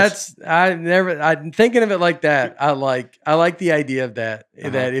 I mean Yes. I'm thinking of it like that. I like the idea of that.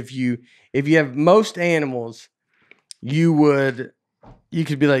 That if you have most animals, you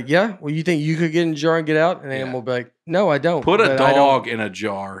could be like, yeah, well, you think you could get in a jar and get out? An animal will be like, no, I don't. Put a But I don't. dog in a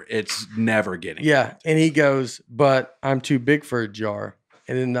jar, it's never getting Yeah, and he goes, but I'm too big for a jar.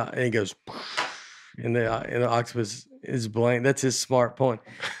 And then and he goes, and the octopus is blank. That's his smart point.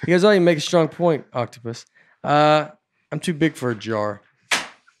 He goes, oh, you make a strong point, octopus. I'm too big for a jar.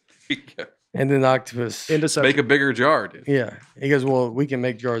 And then the octopus, Into suction. Make a bigger jar, dude. yeah. He goes, well, we can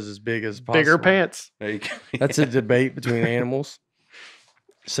make jars as big as possible. Bigger pants. There you go. That's a debate between animals.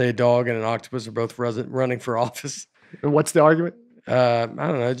 Say a dog and an octopus are both running for office. And what's the argument? I don't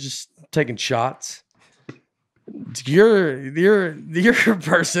know, just taking shots. Your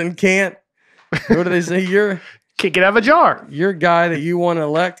person can't. What do they say? Can't get out of a jar. Your guy that you want to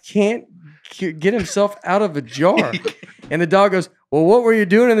elect can't get himself out of a jar. And the dog goes, well, what were you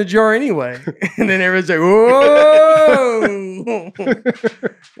doing in the jar anyway? And then everyone's like,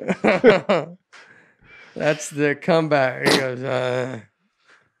 whoa. That's the comeback. He goes,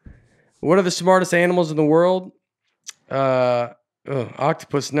 what are the smartest animals in the world?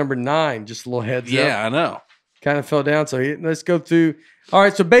 Octopus number 9. Just a little heads up. Yeah, I know. Kind of fell down. So let's go through. All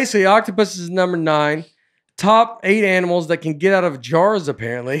right. So basically, octopus is number 9. Top 8 animals that can get out of jars,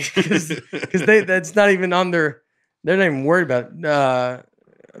 apparently, because that's not even on their. They're not even worried about it.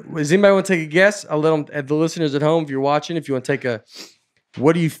 Does anybody want to take a guess? I'll let them, at the listeners at home, if you're watching, if you want to take a.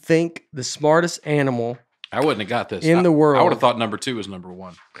 What do you think the smartest animal I wouldn't have got this. in the world? I would have thought number 2 was number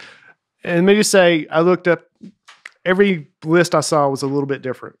 1. And let me just say, I looked up. Every list I saw was a little bit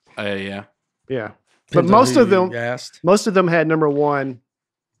different. Yeah. Yeah, but Depends on most who of them, you asked. most of them had number 1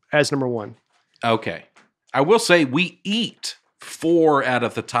 as number 1. Okay. I will say we eat 4 out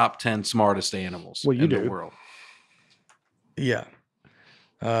of the top 10 smartest animals Well, you in the do. world. Yeah.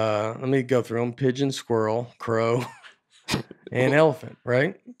 Let me go through them: pigeon, squirrel, crow, and elephant.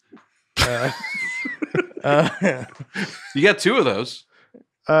 Right. You got 2 of those.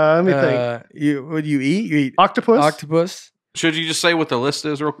 Let me think. What do you eat? You eat Octopus. octopus. Should you just say what the list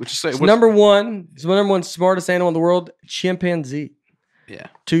is? Or just say It's what's- number 1. It's the number 1 smartest animal in the world. Chimpanzee. Yeah.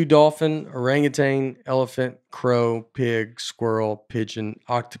 2, dolphin, orangutan, elephant, crow, pig, squirrel, pigeon,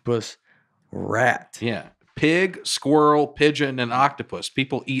 octopus, rat. Yeah. Pig, squirrel, pigeon, and octopus.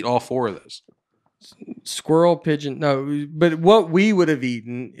 People eat all 4 of those. Squirrel, pigeon. No, but what we would have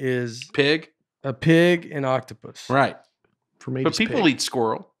eaten is Pig. a pig and octopus. Right. For me, But just people pig. eat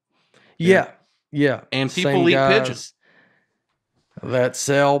squirrel. Yeah. Yeah. And Same people eat guys pigeons. that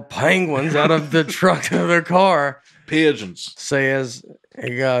sell penguins out of the trunk of their car Pigeons. says,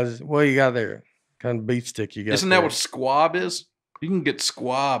 hey guys, what you got there? Kind of beef stick you got Isn't there? that what squab is? You can get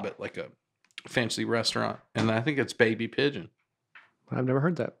squab at like a fancy restaurant. And I think it's baby pigeon. I've never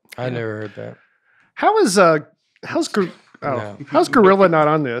heard that. I never heard that. How's how's gorilla not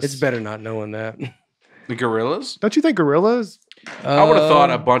on this? It's better not knowing that. The gorillas? Don't you think gorillas? I would have thought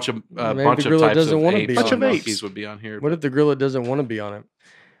a bunch of maybe bunch the of gorilla types doesn't of wanna apes be on and it. monkeys would be on here. What if the gorilla doesn't want to be on it?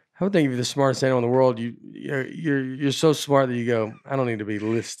 I would think if you're the smartest animal in the world, you're so smart that you go, I don't need to be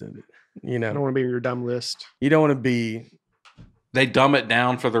listed. You I don't know, want to be on your dumb list. you don't want to be. They dumb it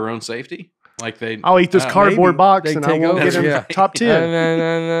down for their own safety. Like I'll eat this cardboard maybe box they and I take won't over. get in Yeah. top 10.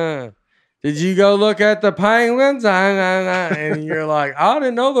 No. Did you go look at the penguins? And you're like, I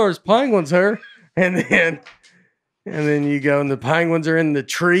didn't know there was penguins here. And then you go, and the penguins are in the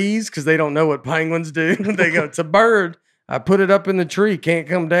trees because they don't know what penguins do. They go, it's a bird. I put it up in the tree, can't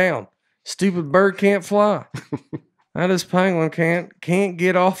come down. Stupid bird can't fly. Now this penguin can't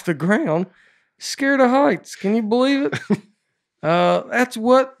get off the ground. Scared of heights. Can you believe it? That's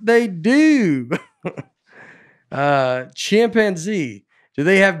what they do. Chimpanzee. Do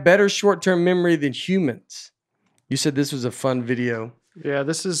they have better short-term memory than humans? You said this was a fun video. Yeah,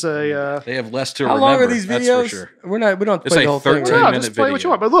 this is a. they have less to How remember. long are these that's videos? for sure. We don't have to It's play like the whole thing. 13 right? No, minute just play what you video.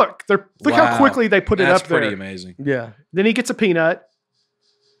 want. But look, look how Wow. quickly they put it That's up there. pretty amazing. Yeah. Then he gets a peanut.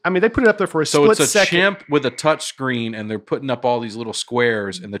 I mean, they put it up there for a So split it's a second. chimp with a touch screen, and they're putting up all these little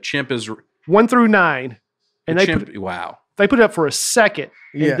squares, and the chimp is 1 through 9, and the they chimp. put Wow. it up for a second,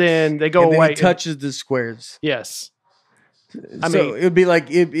 Yes. and then they go And then away. he touches the squares. Yes, I mean, it would be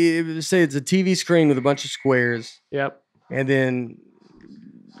like it would say it's a TV screen with a bunch of squares, yep. and then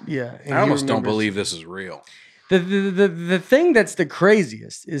yeah. And I he almost don't remembers- believe this is real. The thing that's the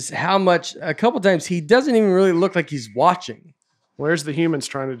craziest is how much a couple times he doesn't even really look like he's watching. Where's the humans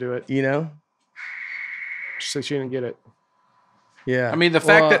trying to do it? You know? So she didn't get it. Yeah. I mean, the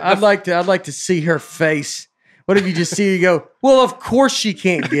fact that I'd like to see her face. What if you just see her go, well, of course she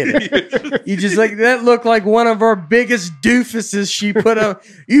can't get it. You just like that looked like one of our biggest doofuses.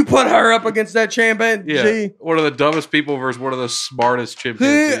 You put her up against that chimpanzee. Yeah, one of the dumbest people versus one of the smartest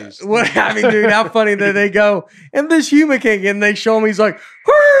chimpanzees. What I mean, dude, how funny that they go, and this human can't get, and they show him he's like,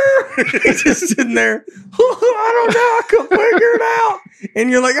 he's just sitting there. I don't know, I couldn't figure it out. And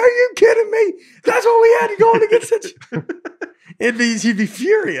you're like, are you kidding me? That's what we had to go on against such. He'd be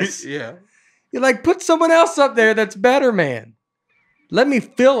furious. Yeah. You're like, put someone else up there that's better, man. Let me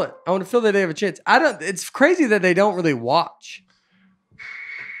feel it. I want to feel that they have a chance. It's crazy that they don't really watch.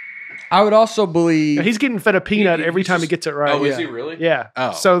 I would also believe Yeah, he's getting fed a peanut every time he gets it right. Oh, is yeah. he really? Yeah.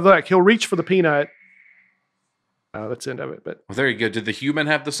 Oh. So look, he'll reach for the peanut. Oh, that's the end of it. But Well, there you go. Did the human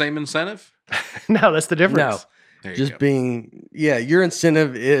have the same incentive? no, that's the difference. no. There you Just go. being, your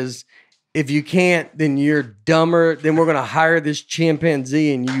incentive is if you can't, then you're dumber. Then we're going to hire this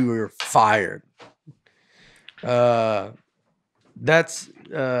chimpanzee and you are fired. That's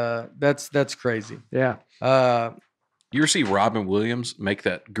crazy. Yeah. You ever see Robin Williams make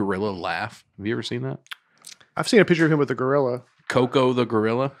that gorilla laugh? Have you ever seen that? I've seen a picture of him with a gorilla Coco the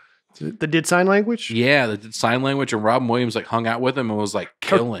gorilla? that did sign language. Yeah, that did sign language, and Robin Williams like hung out with him and was like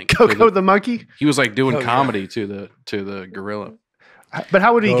killing. Coco the monkey. He was like doing Oh, yeah. comedy to the gorilla. But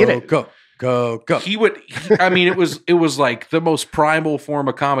how would he get it? Go. He would. I mean, it was like the most primal form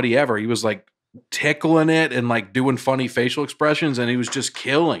of comedy ever. He was like tickling it and like doing funny facial expressions, and he was just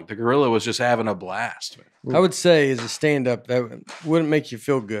killing. The gorilla was just having a blast. I would say as a stand-up, that wouldn't make you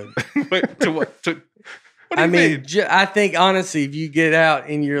feel good. Wait, to what? What do I you mean, I think honestly, if you get out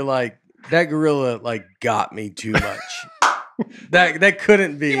and you're like, that gorilla like got me too much. that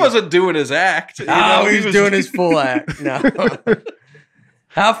couldn't be. he wasn't doing his act. You Oh, know? he was doing his full act. No.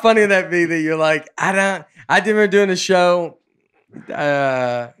 How funny would that be that you're like, I remember doing a show.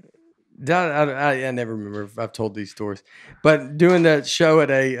 I never remember if I've told these stories, but doing that show at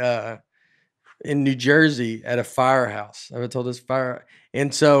in New Jersey at a firehouse. Have I told this fire?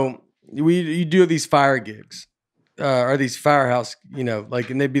 And so you do these fire gigs, or these firehouse, like,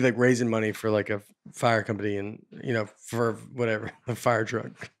 and they'd be like raising money for like a fire company and, for whatever, a fire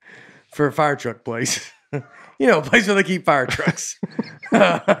truck place, a place where they keep fire trucks.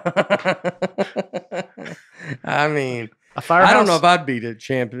 I mean, A firehouse. I don't know if I'd beat a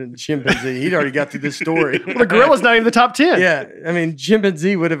chimpanzee. He'd already got through this story. Well, the gorilla's not even in the top 10. Yeah, I mean,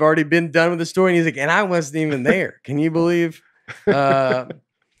 chimpanzee would have already been done with the story, and he's like, and I wasn't even there. Can you believe? My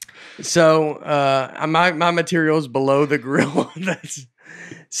material is below the gorilla.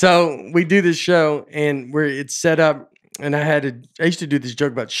 So we do this show, and it's set up, and I used to do this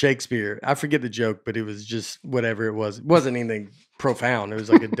joke about Shakespeare. I forget the joke, but it was just whatever it was. It wasn't anything profound. It was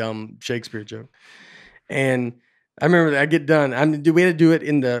like a dumb Shakespeare joke, and I remember that I get done. We had to do it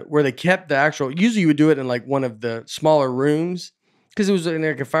in where they kept the actual. Usually, you would do it in like one of the smaller rooms because it was in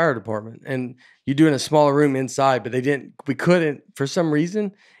like a fire department, and you do it in a smaller room inside. But we couldn't for some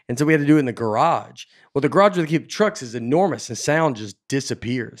reason, and so we had to do it in the garage. Well, the garage where they keep trucks is enormous, and sound just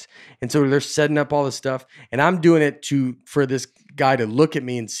disappears. And so they're setting up all this stuff, and I'm doing it for this guy to look at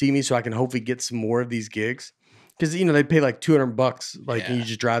me and see me, so I can hopefully get some more of these gigs. because they pay like $200, like and Yeah. you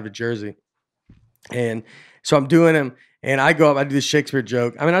just drive to Jersey. And so I'm doing them, and I go up, I do the Shakespeare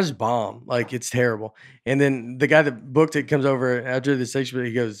joke. I mean, I just bomb, like it's terrible. And then the guy that booked it comes over after the Shakespeare.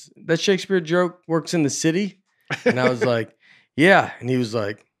 He goes, "That Shakespeare joke works in the city," and I was like, "Yeah," and he was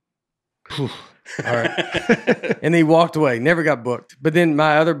like, "Phew, all right." And he walked away, never got booked. But then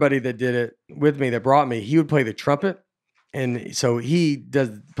my other buddy that did it with me, that brought me, he would play the trumpet. And so he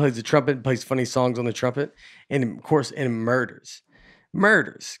plays the trumpet, plays funny songs on the trumpet, and of course, and murders,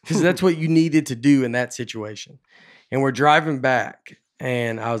 because that's what you needed to do in that situation. And we're driving back,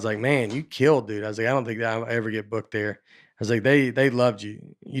 and I was like, "Man, you killed, dude." I was like, "I don't think that I'll ever get booked there." I was like, "They loved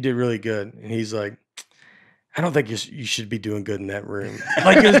you. You did really good." And he's like, "I don't think you should be doing good in that room."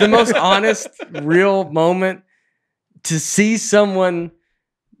 Like it was the most honest, real moment to see someone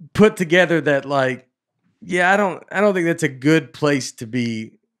put together that like. Yeah, I don't think that's a good place to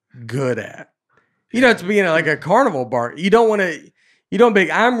be good at. To be in like a carnival bar. You don't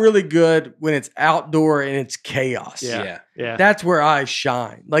be, I'm really good when it's outdoor and it's chaos. Yeah. That's where I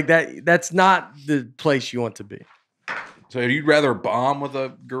shine. Like that's not the place you want to be. So you'd rather bomb with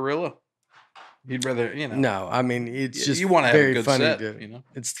a gorilla? You'd rather, No, I mean, it's just you want to have a very good funny set,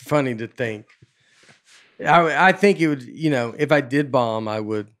 It's funny to think. I think it would, if I did bomb, I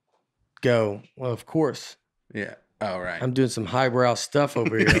would go, well, of course. Yeah. Oh, right. I'm doing some highbrow stuff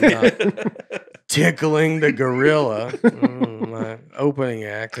over here. I'm not tickling the gorilla. My opening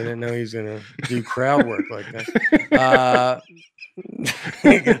act. I didn't know he was going to do crowd work like that.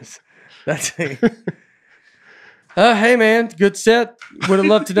 That's hey, man, good set. Would have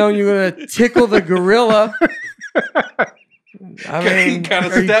loved to know you were going to tickle the gorilla. I mean,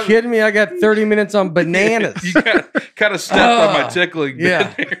 are you kidding me? I got 30 minutes on bananas. You kind of stepped on my tickling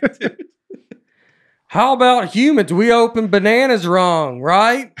bit there, dude. How about humans? We open bananas wrong,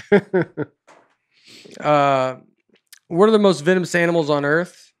 right? What are the most venomous animals on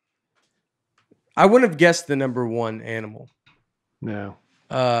Earth? I wouldn't have guessed the number one animal. No.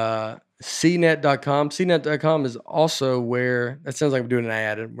 CNET.com. CNET.com is also where, that sounds like I'm doing an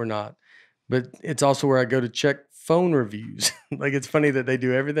ad, and we're not. But it's also where I go to check phone reviews. Like, it's funny that they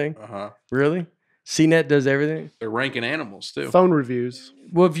do everything. Uh-huh. Really? CNET does everything? They're ranking animals, too. Phone reviews.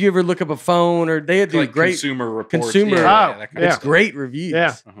 Well, if you ever look up a phone, or they do Like great consumer reports. consumer. That kind It's of great reviews.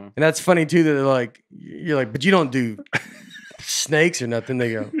 Yeah. Uh-huh. And that's funny too, that they're like, you're like, but you don't do snakes or nothing.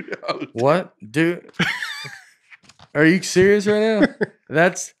 They go, what? Dude, are you serious right now?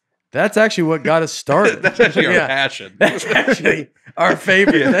 That's actually what got us started. That's actually our passion. That's actually our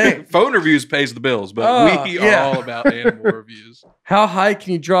favorite thing. Phone reviews pays the bills, but we are all about animal reviews. How high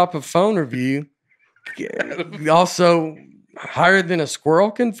can you drop a phone review? Also, higher than a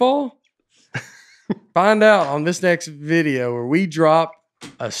squirrel can fall? Find out on this next video where we drop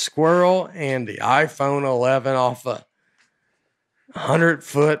a squirrel and the iPhone 11 off a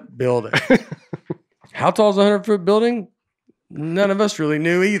 100-foot building. How tall is a 100-foot building? None of us really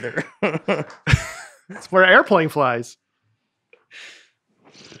knew either. It's where an airplane flies.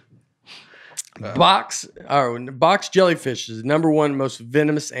 Box jellyfish is the number one most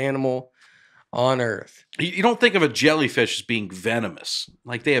venomous animal on Earth. You don't think of a jellyfish as being venomous.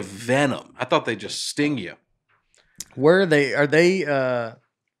 Like they have venom. I thought they just sting you. Where are they? Are they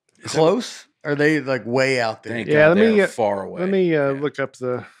close? Are they like way out there? Thank Yeah, God let me they're far away. Let me look up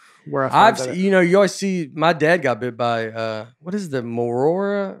where I find that. You always see my dad got bit by what is the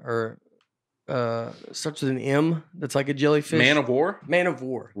Morora or starts with an M that's like a jellyfish. Man of War? Man of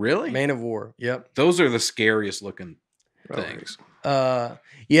War. Really? Man of War. Yep. Those are the scariest looking things.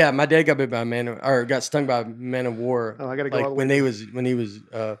 Yeah, my dad got bit by got stung by a Man of War. Oh, I gotta go all like the when way he was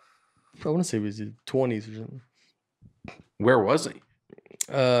I want to say he was in his 20s or something. Where was he?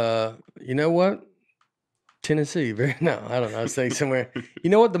 You know what? Tennessee. I don't know. I was saying somewhere. You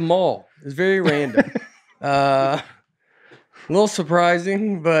know what? The mall. It's very random. A little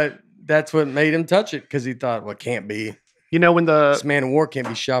surprising, but that's what made him touch it because he thought, well, it can't be. You know, when This Man of War can't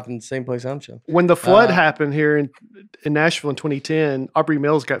be shopping in the same place I'm shopping. when the flood happened here in Nashville in 2010, Opry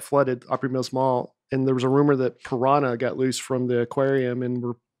Mills got flooded, Opry Mills Mall, and there was a rumor that piranha got loose from the aquarium and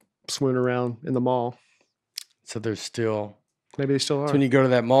were swimming around in the mall. So there's still. Maybe they still are. It's when you go to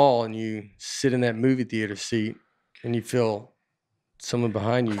that mall and you sit in that movie theater seat and you feel someone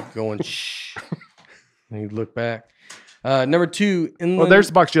behind you going, shh. And you look back. Number 2. Well, there's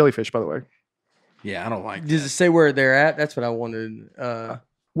the box jellyfish, by the way. Yeah, I don't like Does that. it say where they're at? That's what I wanted.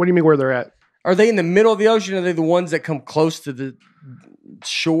 What do you mean where they're at? Are they in the middle of the ocean? Or are they the ones that come close to the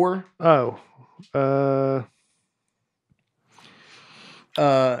shore? Oh.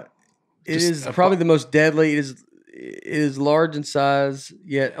 It is probably the most deadly. is large in size,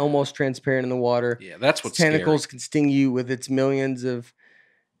 yet almost transparent in the water. Yeah, that's Its what's tentacles scary. can sting you with its millions of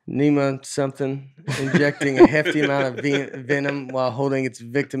Nema something, injecting a hefty amount of venom while holding its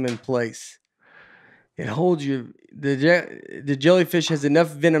victim in place. It holds you. The jellyfish has enough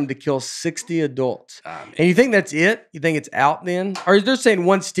venom to kill 60 adults. And you think that's it? You think it's out then? Or they're saying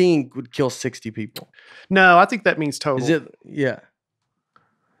one sting would kill 60 people? No, I think that means total. Is it? Yeah.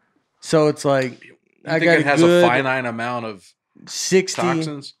 So it's like You I think got it has good a finite amount of 60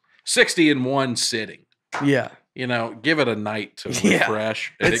 toxins? 60 in one sitting. Yeah. You know, give it a night to Yeah.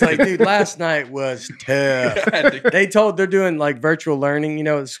 refresh. and It's it like, could- dude, last night was tough. They're doing like virtual learning, you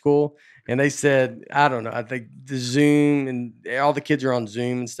know, at school. And they said, I don't know, I think the Zoom and all the kids are on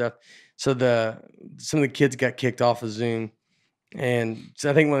Zoom and stuff. So some of the kids got kicked off of Zoom. And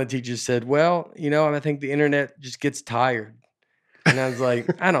so I think one of the teachers said, well, you know, I think the internet just gets tired. And I was like,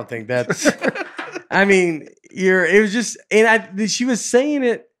 I don't think that's, I mean, it was just, and she was saying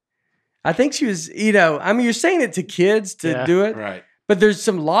it. I think she was, you know, I mean, you're saying it to kids to do it, right. but there's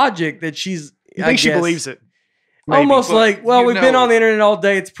some logic that she's, You think she believes it? Maybe. Almost But like, well, you we've been know- on the internet all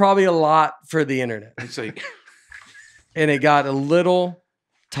day. It's probably a lot for the internet. It's like, And it got a little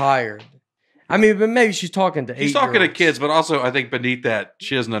tired. I mean, but maybe she's talking to she's talking to 8-year-olds. kids, but also I think beneath that,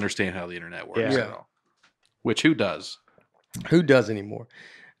 she doesn't understand how the internet works Yeah. at all. Which who does? Who does anymore?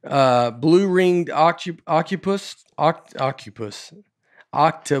 Blue-ringed octopus.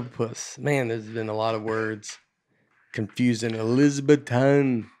 Man, there's been a lot of words. Confusing.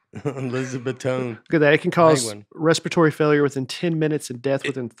 Elizabethton. Elizabethton. Look at that. It can cause Penguin. respiratory failure within 10 minutes and death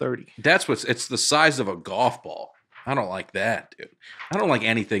within 30. It's the size of a golf ball. I don't like that, dude. I don't like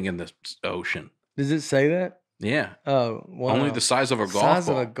anything in the ocean. Does it say that? Yeah. Oh, wow. Only the size of a golf size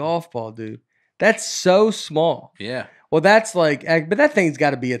ball. of a golf ball, dude. That's so small. Yeah. Well, that's like, but that thing's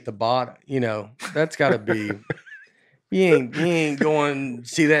got to be at the bottom. You know, that's got to be. You ain't going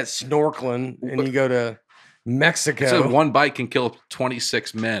see that snorkeling, and you go to Mexico. It says one bite can kill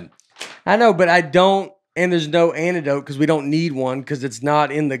 26 men. I know, but I don't. And there's no antidote because we don't need one because it's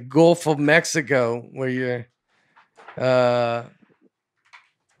not in the Gulf of Mexico where you're.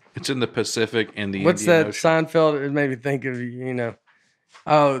 It's in the Pacific and the What's Indian that Ocean. Seinfeld? It made me think of, you know.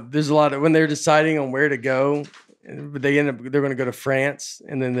 Oh, there's a lot of when they're deciding on where to go, but they're going to go to France,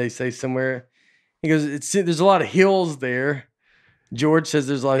 and then they say somewhere. He goes, there's a lot of hills there. George says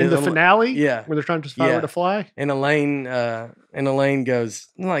there's a lot In of the hills. finale, Yeah. when they're trying to decide Yeah. where to fly, And Elaine goes,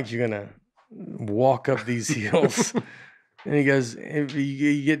 "Not like you're gonna walk up these hills." And he goes, "If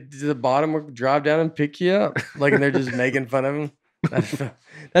you get to the bottom, we'll drive down and pick you up." Like, and they're just making fun of him. That's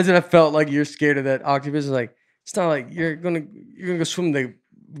what I felt like. You're scared of that octopus. Like, it's not like you're gonna go swim the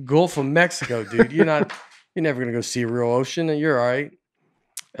Gulf of Mexico, dude. You're never gonna go see a real ocean, and you're all right.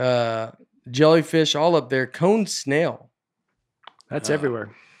 Jellyfish, all up there. Cone snail, that's Oh.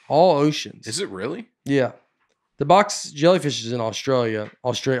 everywhere. all oceans. Is it really? Yeah. The box jellyfish is in Australia.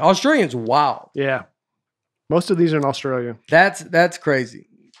 Australians wild. Yeah. Most of these are in Australia. That's crazy.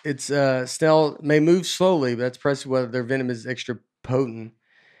 It's snail may move slowly, but that's precisely whether their venom is extra potent.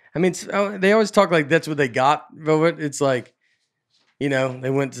 I mean, they always talk like that's what they got. But it's like, you know, they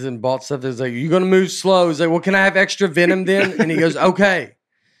went and bought stuff that's like, you're going to move slow. He's like, well, can I have extra venom then? And he goes, okay.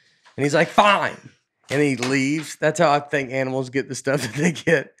 And he's like, fine. And he leaves. That's how I think animals get the stuff that they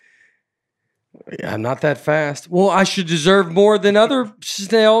get. Yeah, I'm not that fast. Well, I should deserve more than other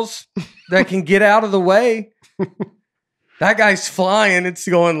snails that can get out of the way. That guy's flying. It's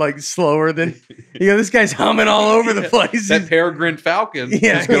going like slower than, you know, this guy's humming all over the place. That peregrine falcon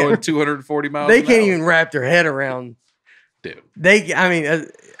Yeah, is going yeah. 240 miles They an can't hour. even wrap their head around. Dude.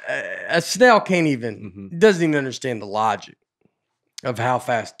 A snail can't even, Mhm. doesn't even understand the logic of how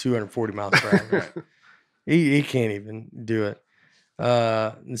fast 240 miles per hour. He can't even do it.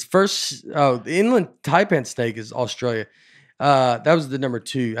 The inland taipan snake is Australia. That was the number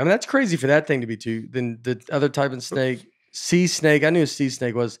 2. I mean, that's crazy for that thing to be 2. Then the other taipan snake, sea snake. I knew a sea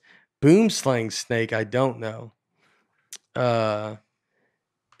snake was. Boomslang snake, I don't know. And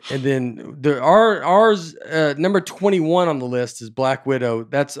then ours number 21 on the list is black widow.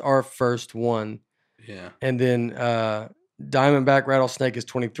 That's our first one. Yeah. And then diamondback rattlesnake is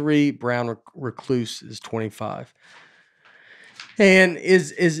 23. Brown recluse is 25. And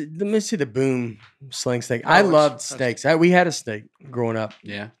is let me see the boom sling snake. I loved snakes. We had a snake growing up.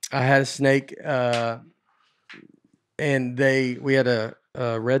 Yeah. I had a snake, and we had a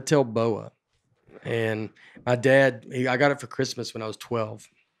red-tailed boa, and my dad, I got it for Christmas when I was 12,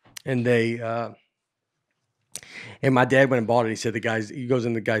 and and my dad went and bought it. He said he goes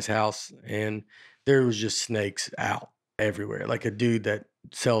in the guy's house, and there was just snakes out everywhere, like a dude that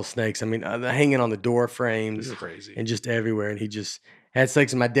sells snakes. I mean, hanging on the door This frames is crazy. and just everywhere. And he just had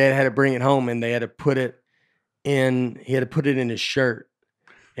snakes. And my dad had to bring it home, and they had to put it in. He had to put it in his shirt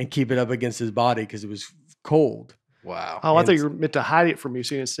and keep it up against his body because it was cold. Wow. Oh, I And thought you were meant to hide it from you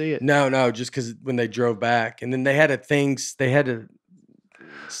so you didn't see it. No, just because when they drove back, and then they had a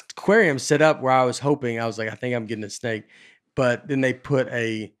aquarium set up where I was like, I think I'm getting a snake, but then they put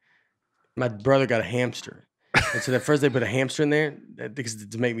my brother got a hamster, and so at first they put a hamster in there because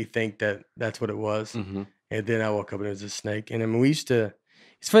to make me think that that's what it was, Mhm. and then I woke up and it was a snake. And I mean, it's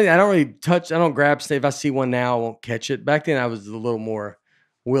funny, I don't grab snake. If I see one now, I won't catch it. Back then I was a little more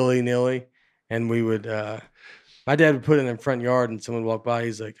willy-nilly, and we would my dad would put it in the front yard, and someone would walk by.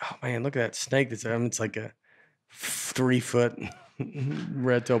 He's like, "Oh man, look at that snake! It's like a 3-foot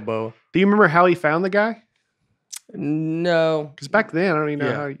red-tail boa." Do you remember how he found the guy? No, Because back then, I don't even know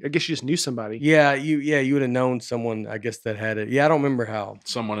Yeah. how. I guess you just knew somebody. you would have known someone, I guess, that had it. Yeah, I don't remember how.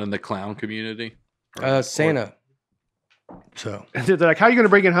 Someone in the clown community. Or- Santa. So And they're like, "How are you going to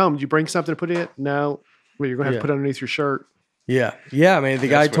bring it home? Did you bring something to put in it?" No. Well, you're going to have Yeah. to put it underneath your shirt. yeah, man. The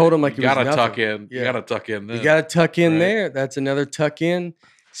guy That's told where him like you it was gotta nothing. tuck in. Yeah. You gotta tuck in. You Then. got to tuck in Right. there. That's another tuck in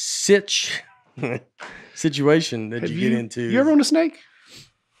situation that you get into. You ever own a snake?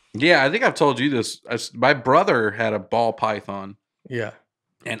 Yeah, I think I've told you this. My brother had a ball python, Yeah.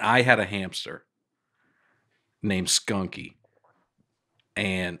 and I had a hamster named Skunky.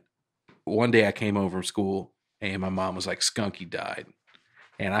 And one day I came home from school, and my mom was like, "Skunky died."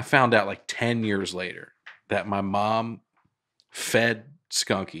 And I found out like 10 years later that my mom fed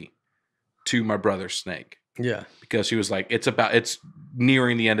Skunky to my brother's snake Yeah. because she was like, it's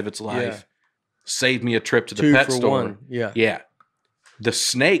nearing the end of its life. Yeah. Saved me a trip to the 2 pet for store. 1. Yeah. Yeah. The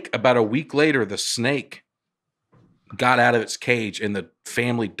snake, about a week later, the snake got out of its cage and the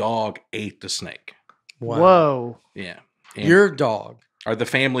family dog ate the snake. Wow. Whoa. Yeah. And- Your dog. or the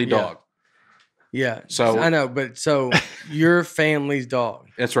family Yeah. dog. Yeah. So- I know, but so your family's dog.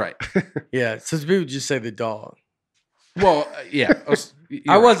 That's right. Yeah. So people just say the dog. Well, yeah.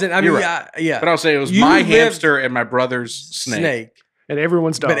 I wasn't. I mean, You're right. yeah. But I'll say it was You my lived- hamster and my brother's snake. And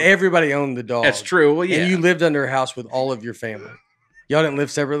everyone's dog. But everybody owned the dog. That's true. Well, yeah. And you lived under a house with all of your family. Y'all didn't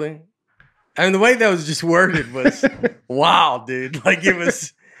live separately? I mean, the way that was just worded was wild, dude. Like it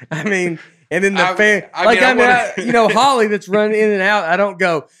was, I mean, and then the Holly that's running in and out. I don't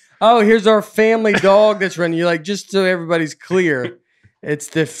go, "Oh, here's our family dog that's running." You're like, just so everybody's clear, it's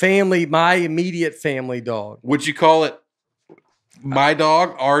the family, my immediate family dog. Would you call it my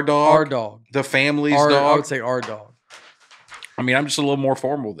dog, our dog, Our dog. the family's I dog? would say our dog. I mean, I'm just a little more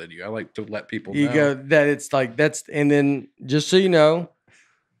formal than you. I like to let people You know. go that it's like that's, and then just so you know,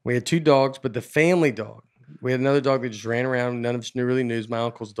 we had 2 dogs, but the family dog, we had another dog that just ran around. None of us really knew. It was my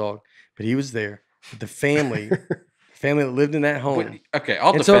uncle's dog, but he was there. But the family that lived in that home. Wait, okay, I'll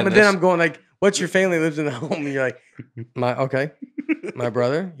And defend so, but then this. I'm going like, "What's your family that lives in the home?" And you're like, my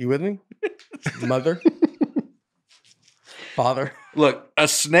brother. You with me? Mother, father. Look, a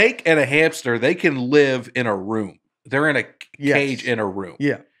snake and a hamster, they can live in a room. They're in a Yes. cage in a room.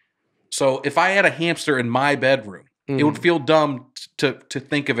 Yeah. So if I had a hamster in my bedroom, it would Mhm. feel dumb to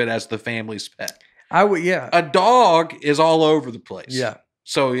think of it as the family's pet. I would. Yeah. A dog is all over the place. Yeah.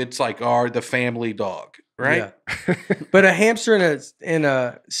 So it's like the family dog, right? Yeah. But a hamster and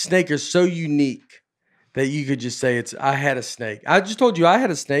a snake are so unique that you could just say I had a snake. I just told you I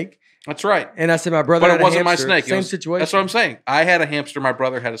had a snake, That's right. and I said my brother But had it a wasn't my hamster. snake. It Same was- situation. That's what I'm saying. I had a hamster. My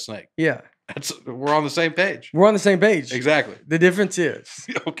brother had a snake. Yeah. We're on the same page. We're on the same page. Exactly. The difference is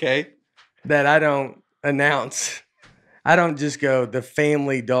Okay. that I don't announce. I don't just go the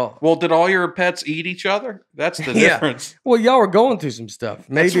family dog. Well, did all your pets eat each other? That's the Yeah. difference. Well, y'all were going through some stuff.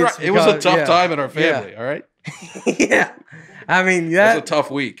 Maybe That's it's right. It was a because- tough yeah. time in our family. All right. Yeah. I mean, It that was a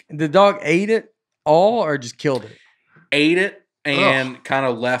tough week. the dog ate it all or just killed it. Ate it and kind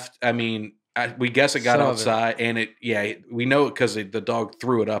of left. I mean, we guess it got Some of it. outside, and we know it because the dog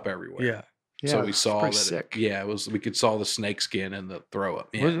threw it up everywhere. Yeah. So Yeah, we it's saw pretty that. sick. We could saw the snake skin and the throw up.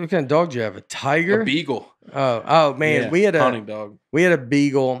 Yeah. What kind of dog do you have? A tiger? A beagle. Oh man, Yeah, we had hunting dog. a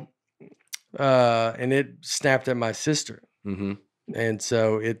beagle, and it snapped at my sister, Mm-hmm. and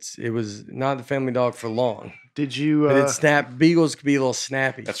so it was not the family dog for long. Did you But it snapped. Beagles could be a little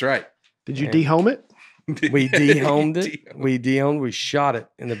snappy. That's right. did you Yeah. dehome it? We dehomed it. We dehomed. We shot it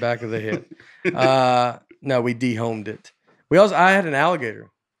in the back of the head. No, we dehomed it. I had an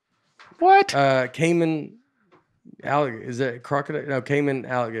alligator. What? Cayman alligator. Is that crocodile? No, Cayman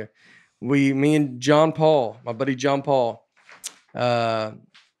alligator. Me and John Paul, my buddy John Paul,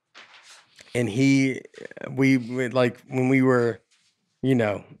 and we like when we were,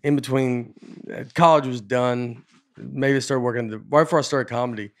 in between, college was done, maybe I started working right before I started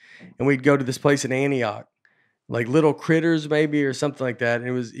comedy, and we'd go to this place in Antioch, like Little Critters maybe or something like that.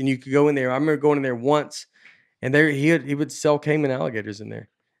 And you could go in there. I remember going in there once, and there he would sell Cayman alligators in there.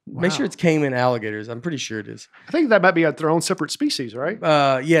 Make sure Wow. it's Cayman alligators. I'm pretty sure it is. I think that might be their own separate species, right?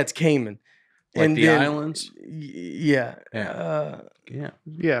 Yeah, it's Cayman. Like and the then- islands? Yeah. Yeah. Yeah.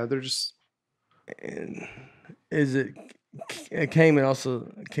 Yeah, they're just And is it Cayman also?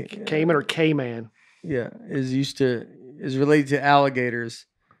 Cayman or Cayman. Yeah, is related to alligators.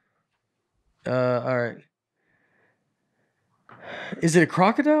 All right. Is it a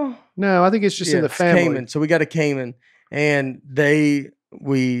crocodile? No, I think it's just in the it's family. Cayman. So we got a Cayman, and we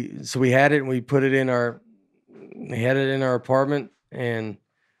had it, and we put it in our. We had it in our apartment and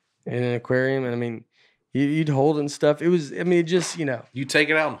in an aquarium, and I mean, you'd hold it and stuff. It was, I mean, it just You take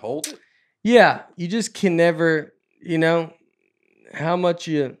it out and hold it? yeah, you just can never, how much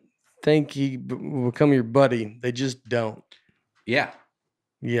you think he will become your buddy, they just don't. Yeah.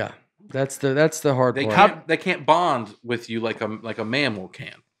 Yeah, that's the hard They part. can't bond with you like a mammal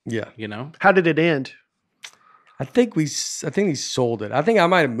can, Yeah, you know? How did it end? I think he sold it. I think I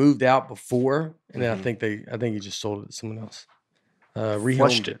might have moved out before, and then I think he just sold it to someone else. Rehomed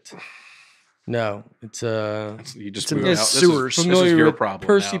Flushed it. No, it's You just It's in move the out. This is- sewers. This is familiar your with problem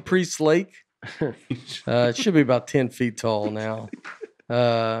Percy now. Priest Lake. It should be about 10 feet tall now.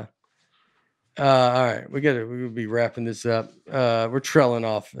 All right, we'll be wrapping this up. We're trailing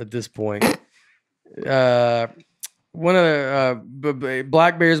off at this point. One of the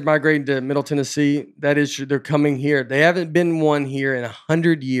black bears migrating to Middle Tennessee. That is true. They're coming here. They haven't been one here in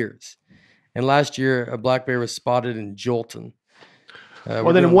 100 years. And last year, a black bear was spotted in Jolton.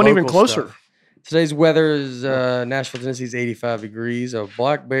 We're then doing one even local closer. stuff. Today's weather is Nashville, Tennessee is 85 degrees. A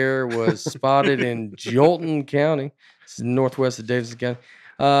black bear was spotted in Jolton County. This is northwest of Davidson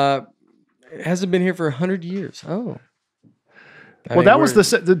County. It hasn't been here for 100 years. Oh. I Well, mean, that was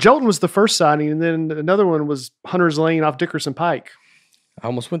we're- the Jolton was the first sighting, and then another one was Hunter's Lane off Dickerson Pike, I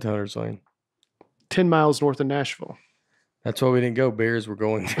almost went to Hunter's Lane. 10 miles north of Nashville. That's why we didn't go. Bears were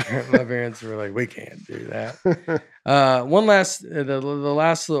going there. My parents were like, we can't do that. One last, the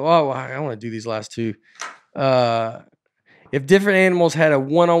last, I want to do these last two. If different animals had a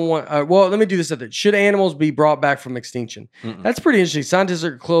one-on-one, well, let me do this. Should animals be brought back from extinction? Mm-mm. That's pretty interesting. Scientists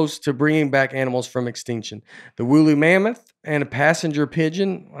are close to bringing back animals from extinction. The woolly mammoth and a passenger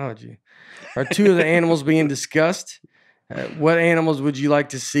pigeon are two of the animals being discussed. What animals would you like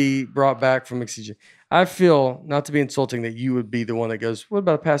to see brought back from extinction? I feel, not to be insulting, that you would be the one that goes, what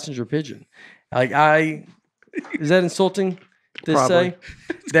about a passenger pigeon? Is that insulting to Probably. say?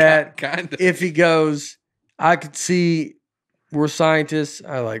 That Kind of. if he goes, I could see we're scientists.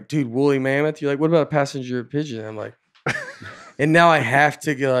 I like, dude, woolly mammoth. You're like, what about a passenger pigeon? I'm like, and now I have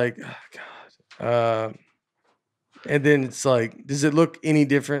to go like, oh God. And then it's like, does it look any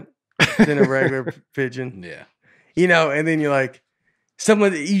different than a regular pigeon? Yeah. And then you're like,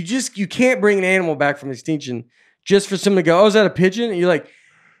 someone you can't bring an animal back from extinction just for someone to go, oh, is that a pigeon? And you're like,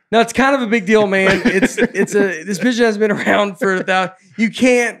 no, it's kind of a big deal, man. This pigeon has been around for 1,000. You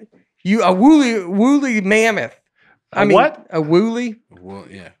can't, a woolly mammoth. I mean, what? A woolly? Well,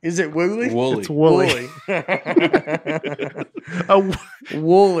 yeah. Is it woolly? Woolly. It's woolly. a,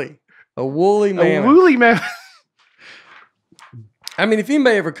 Woolly. A woolly a mammoth. woolly man. I mean, if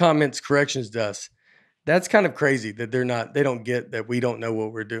anybody ever comments corrections to us, that's kind of crazy that they don't get that we don't know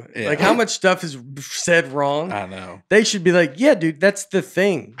what we're doing. Yeah. Like how much stuff is said wrong. I know. They should be like, yeah, dude, that's the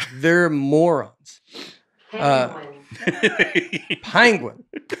thing. They're morons. Penguin. Penguin.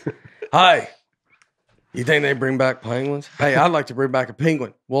 Hi. You think they bring back penguins? Hey, I'd like to bring back a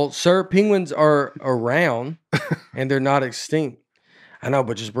penguin. Well, sir, penguins are around and they're not extinct. I know,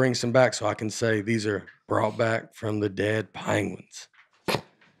 but just bring some back so I can say these are brought back from the dead penguins.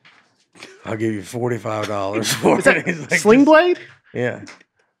 I'll give you $45 for it. He's like, Sling blade? yeah.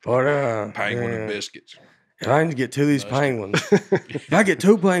 But, Penguin yeah. and biscuits. If I can get two of these penguins, if I get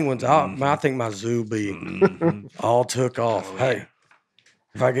two penguins, I think my zoo be Mhm. all took off. Oh, Hey,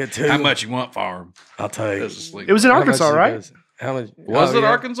 if I get two, How much you want for them? I'll tell you. That's a sling It was in How much Arkansas, it right? goes. How much? Was oh, it yeah.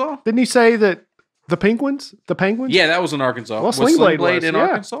 Arkansas? Didn't you say that the penguins? Yeah, that was in Arkansas. Well, was Sling Blade Blade was, in yeah.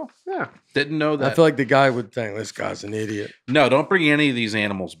 Arkansas? Yeah. Didn't know I that. feel like the guy would think this guy's an idiot. No, don't bring any of these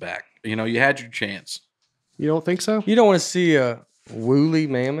animals back. You know, you had your chance. You don't think so? You don't want to see a woolly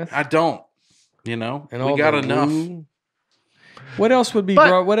mammoth I don't. You know, and we all got the enough. wool? What else would be But-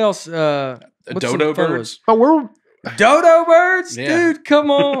 brought? What else? What's Dodo some fellas? birds. But we're Dodo birds, Yeah. dude. Come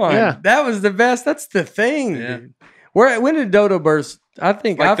on, Yeah. that was the best. That's the thing. Yeah. Dude. When did dodo birds? I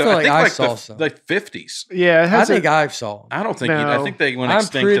think I feel like I saw some. Like 50s. yeah. It I has think I saw. 'em. I don't think. No. I think they went I'm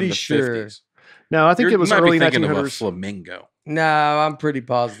extinct in pretty the sure. 50s. No, I think it was you might early be thinking of a 1900s. flamingo. No, I'm pretty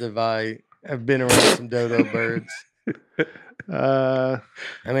positive I have been around some dodo birds. I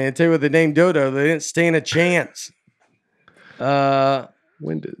mean, I tell you what, the name dodo, they didn't stand a chance.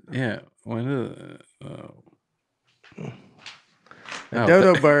 When did Yeah. When A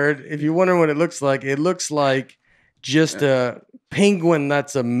dodo bird, if you're wondering what it looks like just a penguin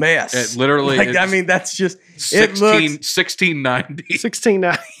that's a mess. It literally like, is I mean, that's just 1690.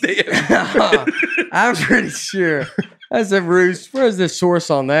 1690? I'm pretty sure. That's a roost. Where's the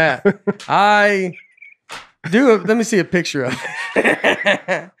source on that? Let me see a picture of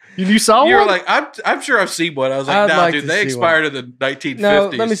it. You saw You're one? like, I'm sure I've seen one. I was like, I'd nah, like dude, to they see expired in the 1950s. No,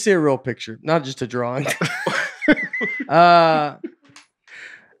 let me see a real picture, not just a drawing.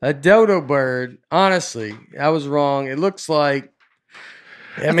 A dodo bird, honestly, I was wrong. It looks like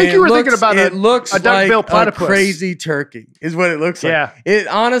I think you were thinking about it looks a duck-billed like a platypus. crazy turkey is what it looks like. Yeah. It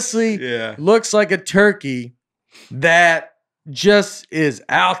honestly looks like a turkey that just is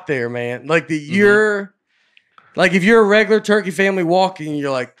out there, man. Like you're like if you're a regular turkey family walking, you're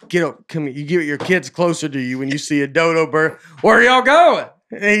like, get up, come here. You get your kids closer to you when you see a dodo bird. Where are y'all going?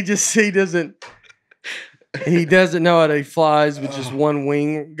 And he doesn't know how he flies with just one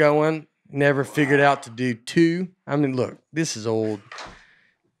wing going. Never figured out to do two. I mean, look, this is old.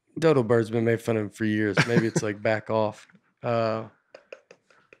 Dodo bird's been made fun of for years. Maybe it's like back off. All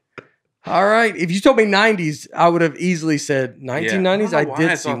right. If you told me 90s, I would have easily said 1990s. I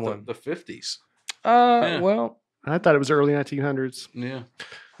did see one. The 50s. Well, I thought it was early 1900s.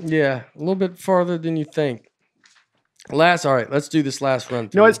 yeah, a little bit farther than you think. All right, let's do this last run.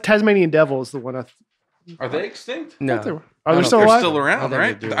 No, it's Tasmanian devil is the one. Are they extinct? No. Are they still They're alive? still I around, think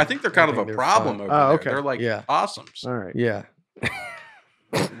right? they're doing- I think they're kind I of think a they're problem fine. over Oh, there. okay. They're like Yeah. possums. All right. Yeah.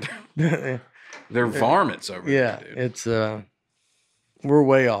 They're varmints over Yeah, there, dude. it's we're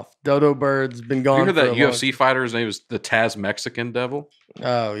way off. Dodo bird's been gone. You heard for that a long- UFC fighter's name is the Taz Mexican Devil?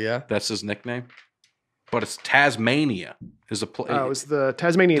 Oh yeah. That's his nickname. But it's Tasmania is a place. It was the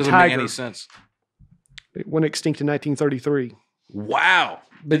Tasmanian doesn't make tiger. any sense. It went extinct in 1933. Wow.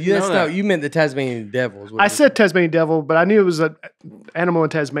 But Didn't that's know not. that. You meant the Tasmanian devils. I said Tasmanian devil, but I knew it was an animal in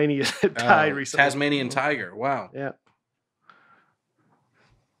Tasmania that died recently. Tasmanian tiger. Wow. Yeah.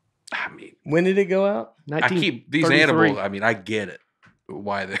 I mean, When did it go out? I keep these 1933. animals. I mean, I get it.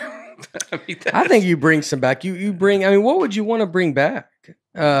 Why they? I think you bring some back. You bring. I mean, what would you want to bring back?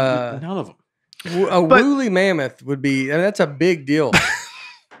 none of them. A woolly mammoth would be. I mean, that's a big deal.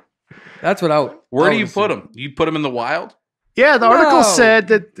 That's what I would. Where I do you would put say. them? You put them in the wild? Yeah, the article No. said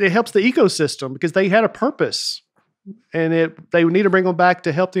that it helps the ecosystem because they had a purpose, and they need to bring them back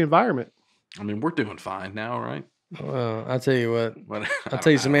to help the environment. I mean, we're doing fine now, right? Well, I'll tell you what. What- I'll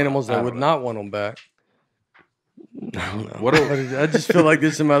tell you some animals I that don't would know. not want them back. I don't know. What are- I just feel like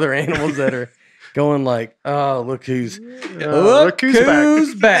there's some other animals that are going like, oh, look who's Look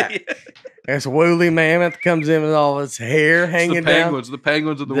who's back. This woolly mammoth comes in with all its hair It's hanging the down. penguins. The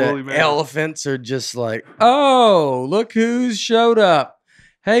penguins of the woolly man. Elephants are just like, oh, look who's showed up.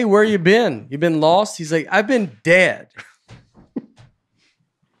 Hey, where you been? You been lost? He's like, I've been dead.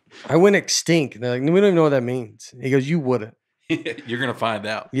 I went extinct. And they're like, we don't even know what that means. He goes, you wouldn't. You're gonna find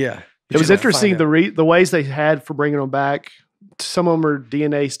out. Yeah. It was You'll interesting find out. the ways they had for bringing them back. Some of them are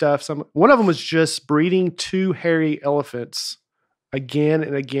DNA stuff. One of them was just breeding two hairy elephants again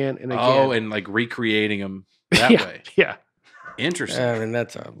and again and again. Oh, and like recreating them that yeah, way. yeah. Interesting. I mean,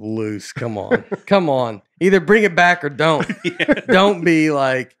 that's a loose. Come on. Come on. Either bring it back or don't. Don't be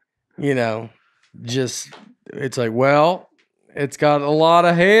like, just, it's like, well, it's got a lot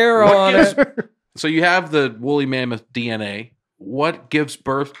of hair What on gives- it. So you have the woolly mammoth DNA. What gives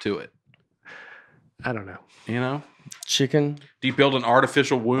birth to it? I don't know. You know? Chicken Do you build an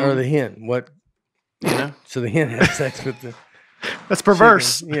artificial womb? or the hen? What? you know? So the hen has sex with the That's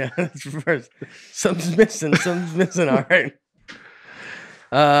perverse. chicken. Yeah, that's perverse. Something's missing. Something's missing. All right.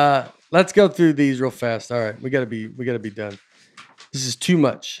 Let's go through these real fast. All right, we gotta be done. This is too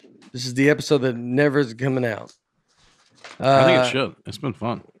much. This is the episode that never is coming out. I think it should. It's been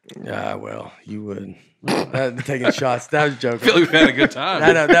fun. Well, you would. Taking shots. That was I joking. feel like we've had a good time.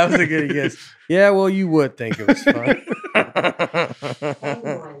 I know that was a good guess. Yeah, well, you would think it was fun.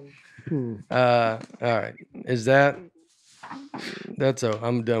 Penguin. All right. Is that's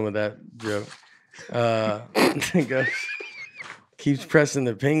I'm done with that joke. Goes, keeps pressing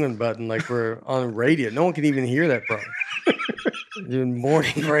the penguin button like we're on radio. No one can even hear that problem. Doing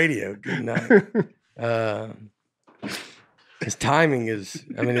morning radio. Good night. His timing is,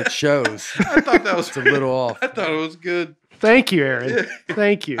 it shows. I thought that was It's a little off. I thought it was good. Thank you, Aaron.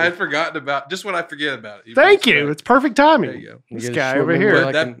 Thank you. I had forgotten about just when I forget about it. Thank you. It's perfect timing. There you go. You This get a guy short over memory here.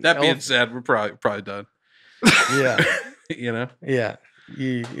 like an That being elephant. said, we're probably done. Yeah. You know. Yeah.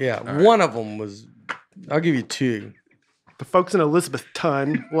 Yeah. All right. One of them was, I'll give you two. The folks in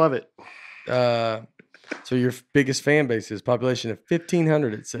Elizabethton love it. So your biggest fan base is population of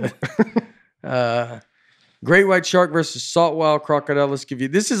 1,500, it said. Great white shark versus saltwater crocodile. Let's give you,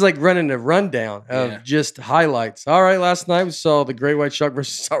 this is like running a rundown of just highlights. All right, last night we saw the great white shark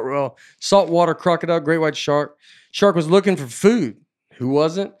versus saltwater crocodile. Great white shark. Shark was looking for food. Who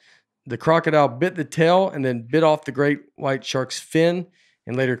wasn't? The crocodile bit the tail and then bit off the great white shark's fin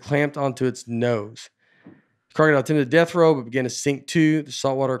and later clamped onto its nose. The crocodile attempted a death row but began to sink too. The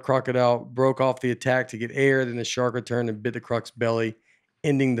saltwater crocodile broke off the attack to get air. Then the shark returned and bit the croc's belly,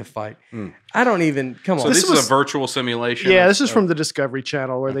 ending the fight. I don't even, come on. So this is a virtual simulation. Yeah, this is from the Discovery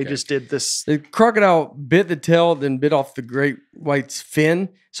Channel where they just did this. The crocodile bit the tail, then bit off the great white's fin.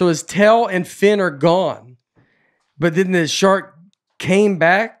 So his tail and fin are gone. But then the shark came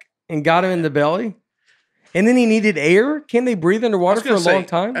back and got him in the belly. And then he needed air. Can they breathe underwater for a long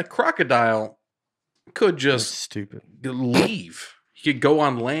time? A crocodile could That's just stupid. leave. He could go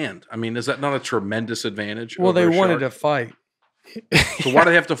on land. I mean, is that not a tremendous advantage? Well, they over a wanted shark? to fight. So why do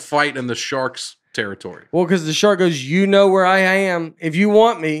they have to fight in the shark's territory? Well, because the shark goes, you know where I am. If you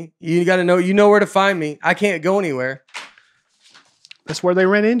want me, you got to know, you know where to find me. I can't go anywhere. That's where they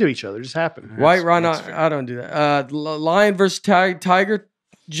ran into each other. It just happened. White rhino, I don't do that. Lion versus tiger,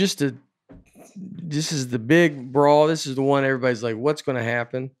 this is the big brawl. This is the one everybody's like, what's going to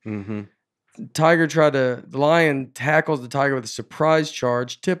happen? Mm-hmm. The lion tackles the tiger with a surprise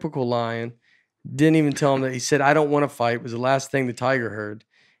charge. Typical lion. Didn't even tell him that. He said, I don't want to fight, was the last thing the tiger heard.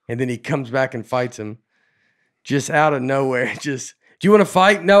 And then he comes back and fights him. Just out of nowhere. Just, do you want to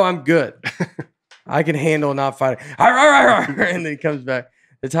fight? No, I'm good. I can handle not fighting. And then he comes back.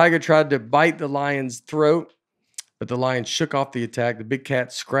 The tiger tried to bite the lion's throat, but the lion shook off the attack. The big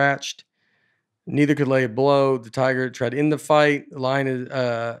cat scratched. Neither could lay a blow. The tiger tried to end the fight.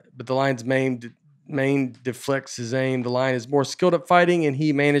 But the lion's mane deflects his aim. The lion is more skilled at fighting, and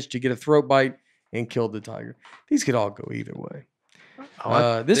he managed to get a throat bite and killed the tiger. These could all go either way.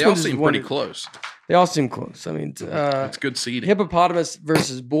 They all seem pretty close. They all seem close. I mean, It's good seeding. hippopotamus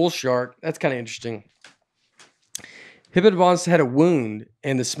versus bull shark. That's kind of interesting. Hippopotamus had a wound,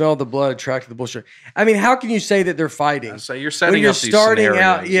 and the smell of the blood attracted the bull shark. I mean, how can you say that they're fighting? So you're setting when you're up these starting scenarios,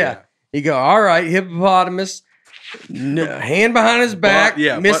 out, yeah. You go, all right, hippopotamus, hand behind his back,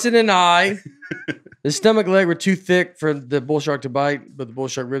 missing an eye. The stomach leg were too thick for the bull shark to bite, but the bull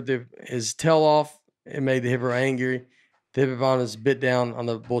shark ripped his tail off. It made the hippo angry. The hippopotamus bit down on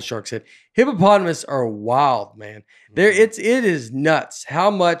the bull shark's head. Hippopotamus are wild, man. It is nuts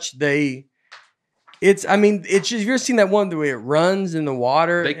how much it's just, you've ever seen that one the way it runs in the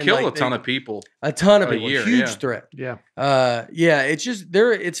water? They kill a ton of people. A ton of a people. year, Huge yeah. threat. Yeah. It's just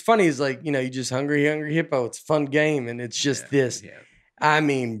it's funny. It's like, you just hungry hippo. It's a fun game. And it's just this. Yeah. I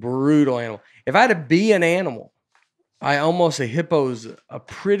mean, brutal animal. If I had to be an animal, a hippo's a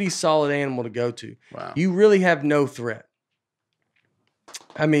pretty solid animal to go to. Wow. You really have no threat.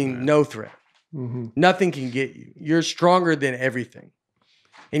 I mean, no threat. Mm-hmm. Nothing can get you. You're stronger than everything.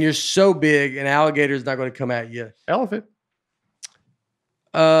 And you're so big, an alligator's not going to come at you. Elephant.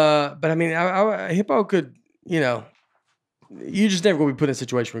 But I mean, a hippo could, you just never going to be put in a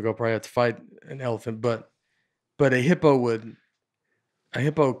situation where you go probably have to fight an elephant. But a hippo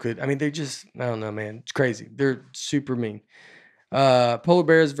could. I mean, I don't know, man. It's crazy. They're super mean. Polar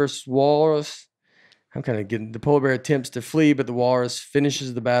bears versus walrus. I'm kind of getting, the polar bear attempts to flee, but the walrus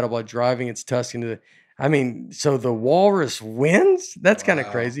finishes the battle by driving its tusk into so the walrus wins? That's kind of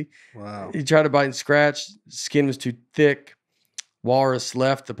crazy. Wow. He tried to bite and scratch. Skin was too thick. Walrus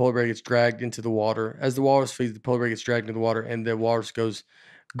left. The polar bear gets dragged into the water. As the walrus flees, the polar bear gets dragged into the water, and the walrus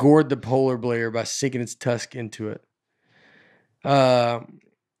gored the polar bear by sinking its tusk into it. As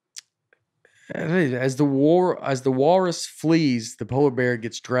the walrus flees, the polar bear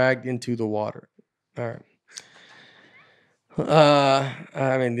gets dragged into the water. All right.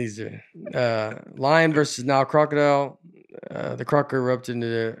 I mean, these are lion versus Nile crocodile. The crocodile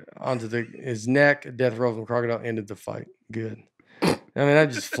erupted onto his neck. A death row from the crocodile ended the fight. Good. I mean,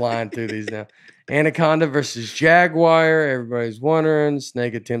 I'm just flying through these now. Anaconda versus jaguar. Everybody's wondering.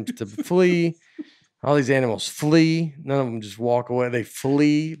 Snake attempts to flee. All these animals flee. None of them just walk away. They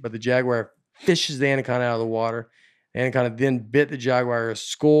flee, but the jaguar fishes the anaconda out of the water. The anaconda then bit the jaguar's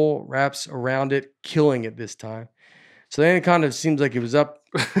skull, wraps around it, killing it this time. So the anaconda seems like it was up.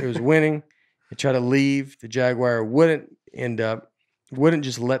 It was winning. It tried to leave. The jaguar wouldn't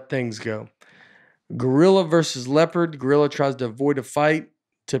just let things go. Gorilla versus leopard. Gorilla tries to avoid a fight.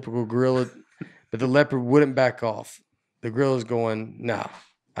 Typical gorilla, but the leopard wouldn't back off. The gorilla's going, no,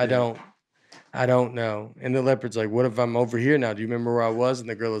 I don't know. And the leopard's like, what if I'm over here now? Do you remember where I was? And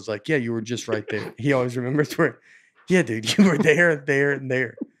the gorilla's like, yeah, you were just right there. He always remembers where, yeah, dude, you were there, there, and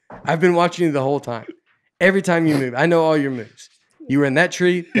there. I've been watching you the whole time. Every time you move, I know all your moves. You were in that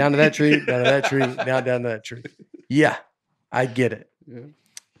tree, down to that tree, down to that tree, down to that tree. Yeah, I get it. Yeah.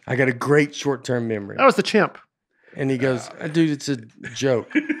 I got a great short-term memory. That was the chimp. And he goes, dude, it's a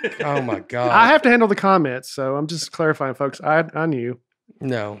joke. Oh, my God. I have to handle the comments, so I'm just clarifying, folks. I knew.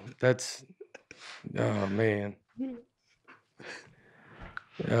 No, that's, oh, man.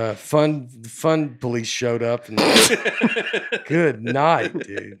 Fun police showed up. And good night,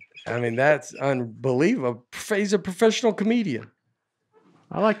 dude. I mean, that's unbelievable. He's a professional comedian.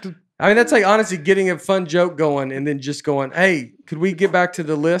 I mean, that's like honestly getting a fun joke going and then just going, hey, could we get back to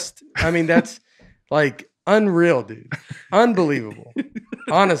the list? I mean, that's like unreal, dude. Unbelievable.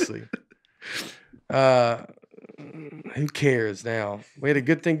 Honestly. Who cares now? We had a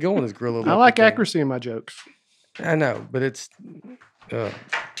good thing going as Gorilla. I like accuracy in my jokes. I know, but it's I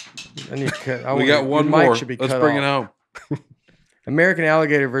need to cut. We got one more. Let's bring it home. American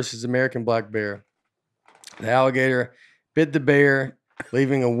alligator versus American black bear. The alligator bit the bear,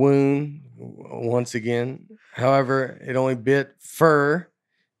 leaving a wound once again. However, it only bit fur,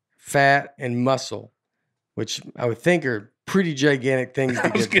 fat, and muscle, which I would think are pretty gigantic things to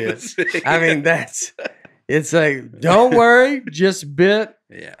get bit. I mean, it's like, don't worry, just bit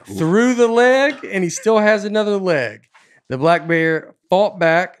through the leg, and he still has another leg. The black bear fought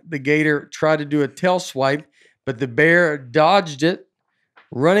back. The gator tried to do a tail swipe, but the bear dodged it.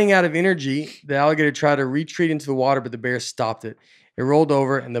 Running out of energy, the alligator tried to retreat into the water, but the bear stopped it. It rolled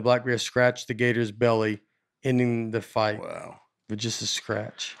over, and the black bear scratched the gator's belly, ending the fight. Wow. With just a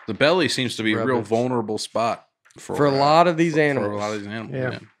scratch. The belly seems to be a real vulnerable spot for a lot of these animals. For a lot of these animals.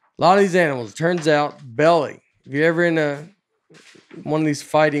 Yeah. A lot of these animals. Turns out, belly. If you're ever in one of these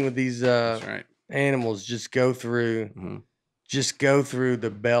fighting with these animals, just go through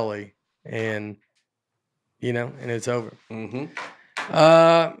the belly, and it's over. Mm-hmm.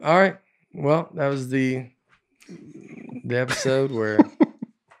 All right. Well, that was the episode where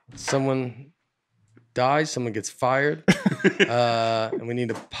someone dies, someone gets fired, and we need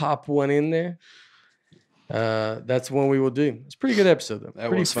to pop one in there. That's one we will do. It's a pretty good episode, though.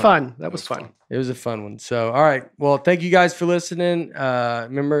 That was fun. That was fun. It was a fun one. So, all right. Well, thank you guys for listening.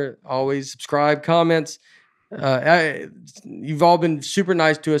 Remember, always subscribe, comments. You've all been super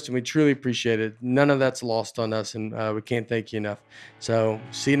nice to us, and we truly appreciate it. None of that's lost on us, and we can't thank you enough. So,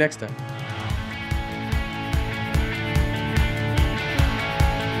 see you next time.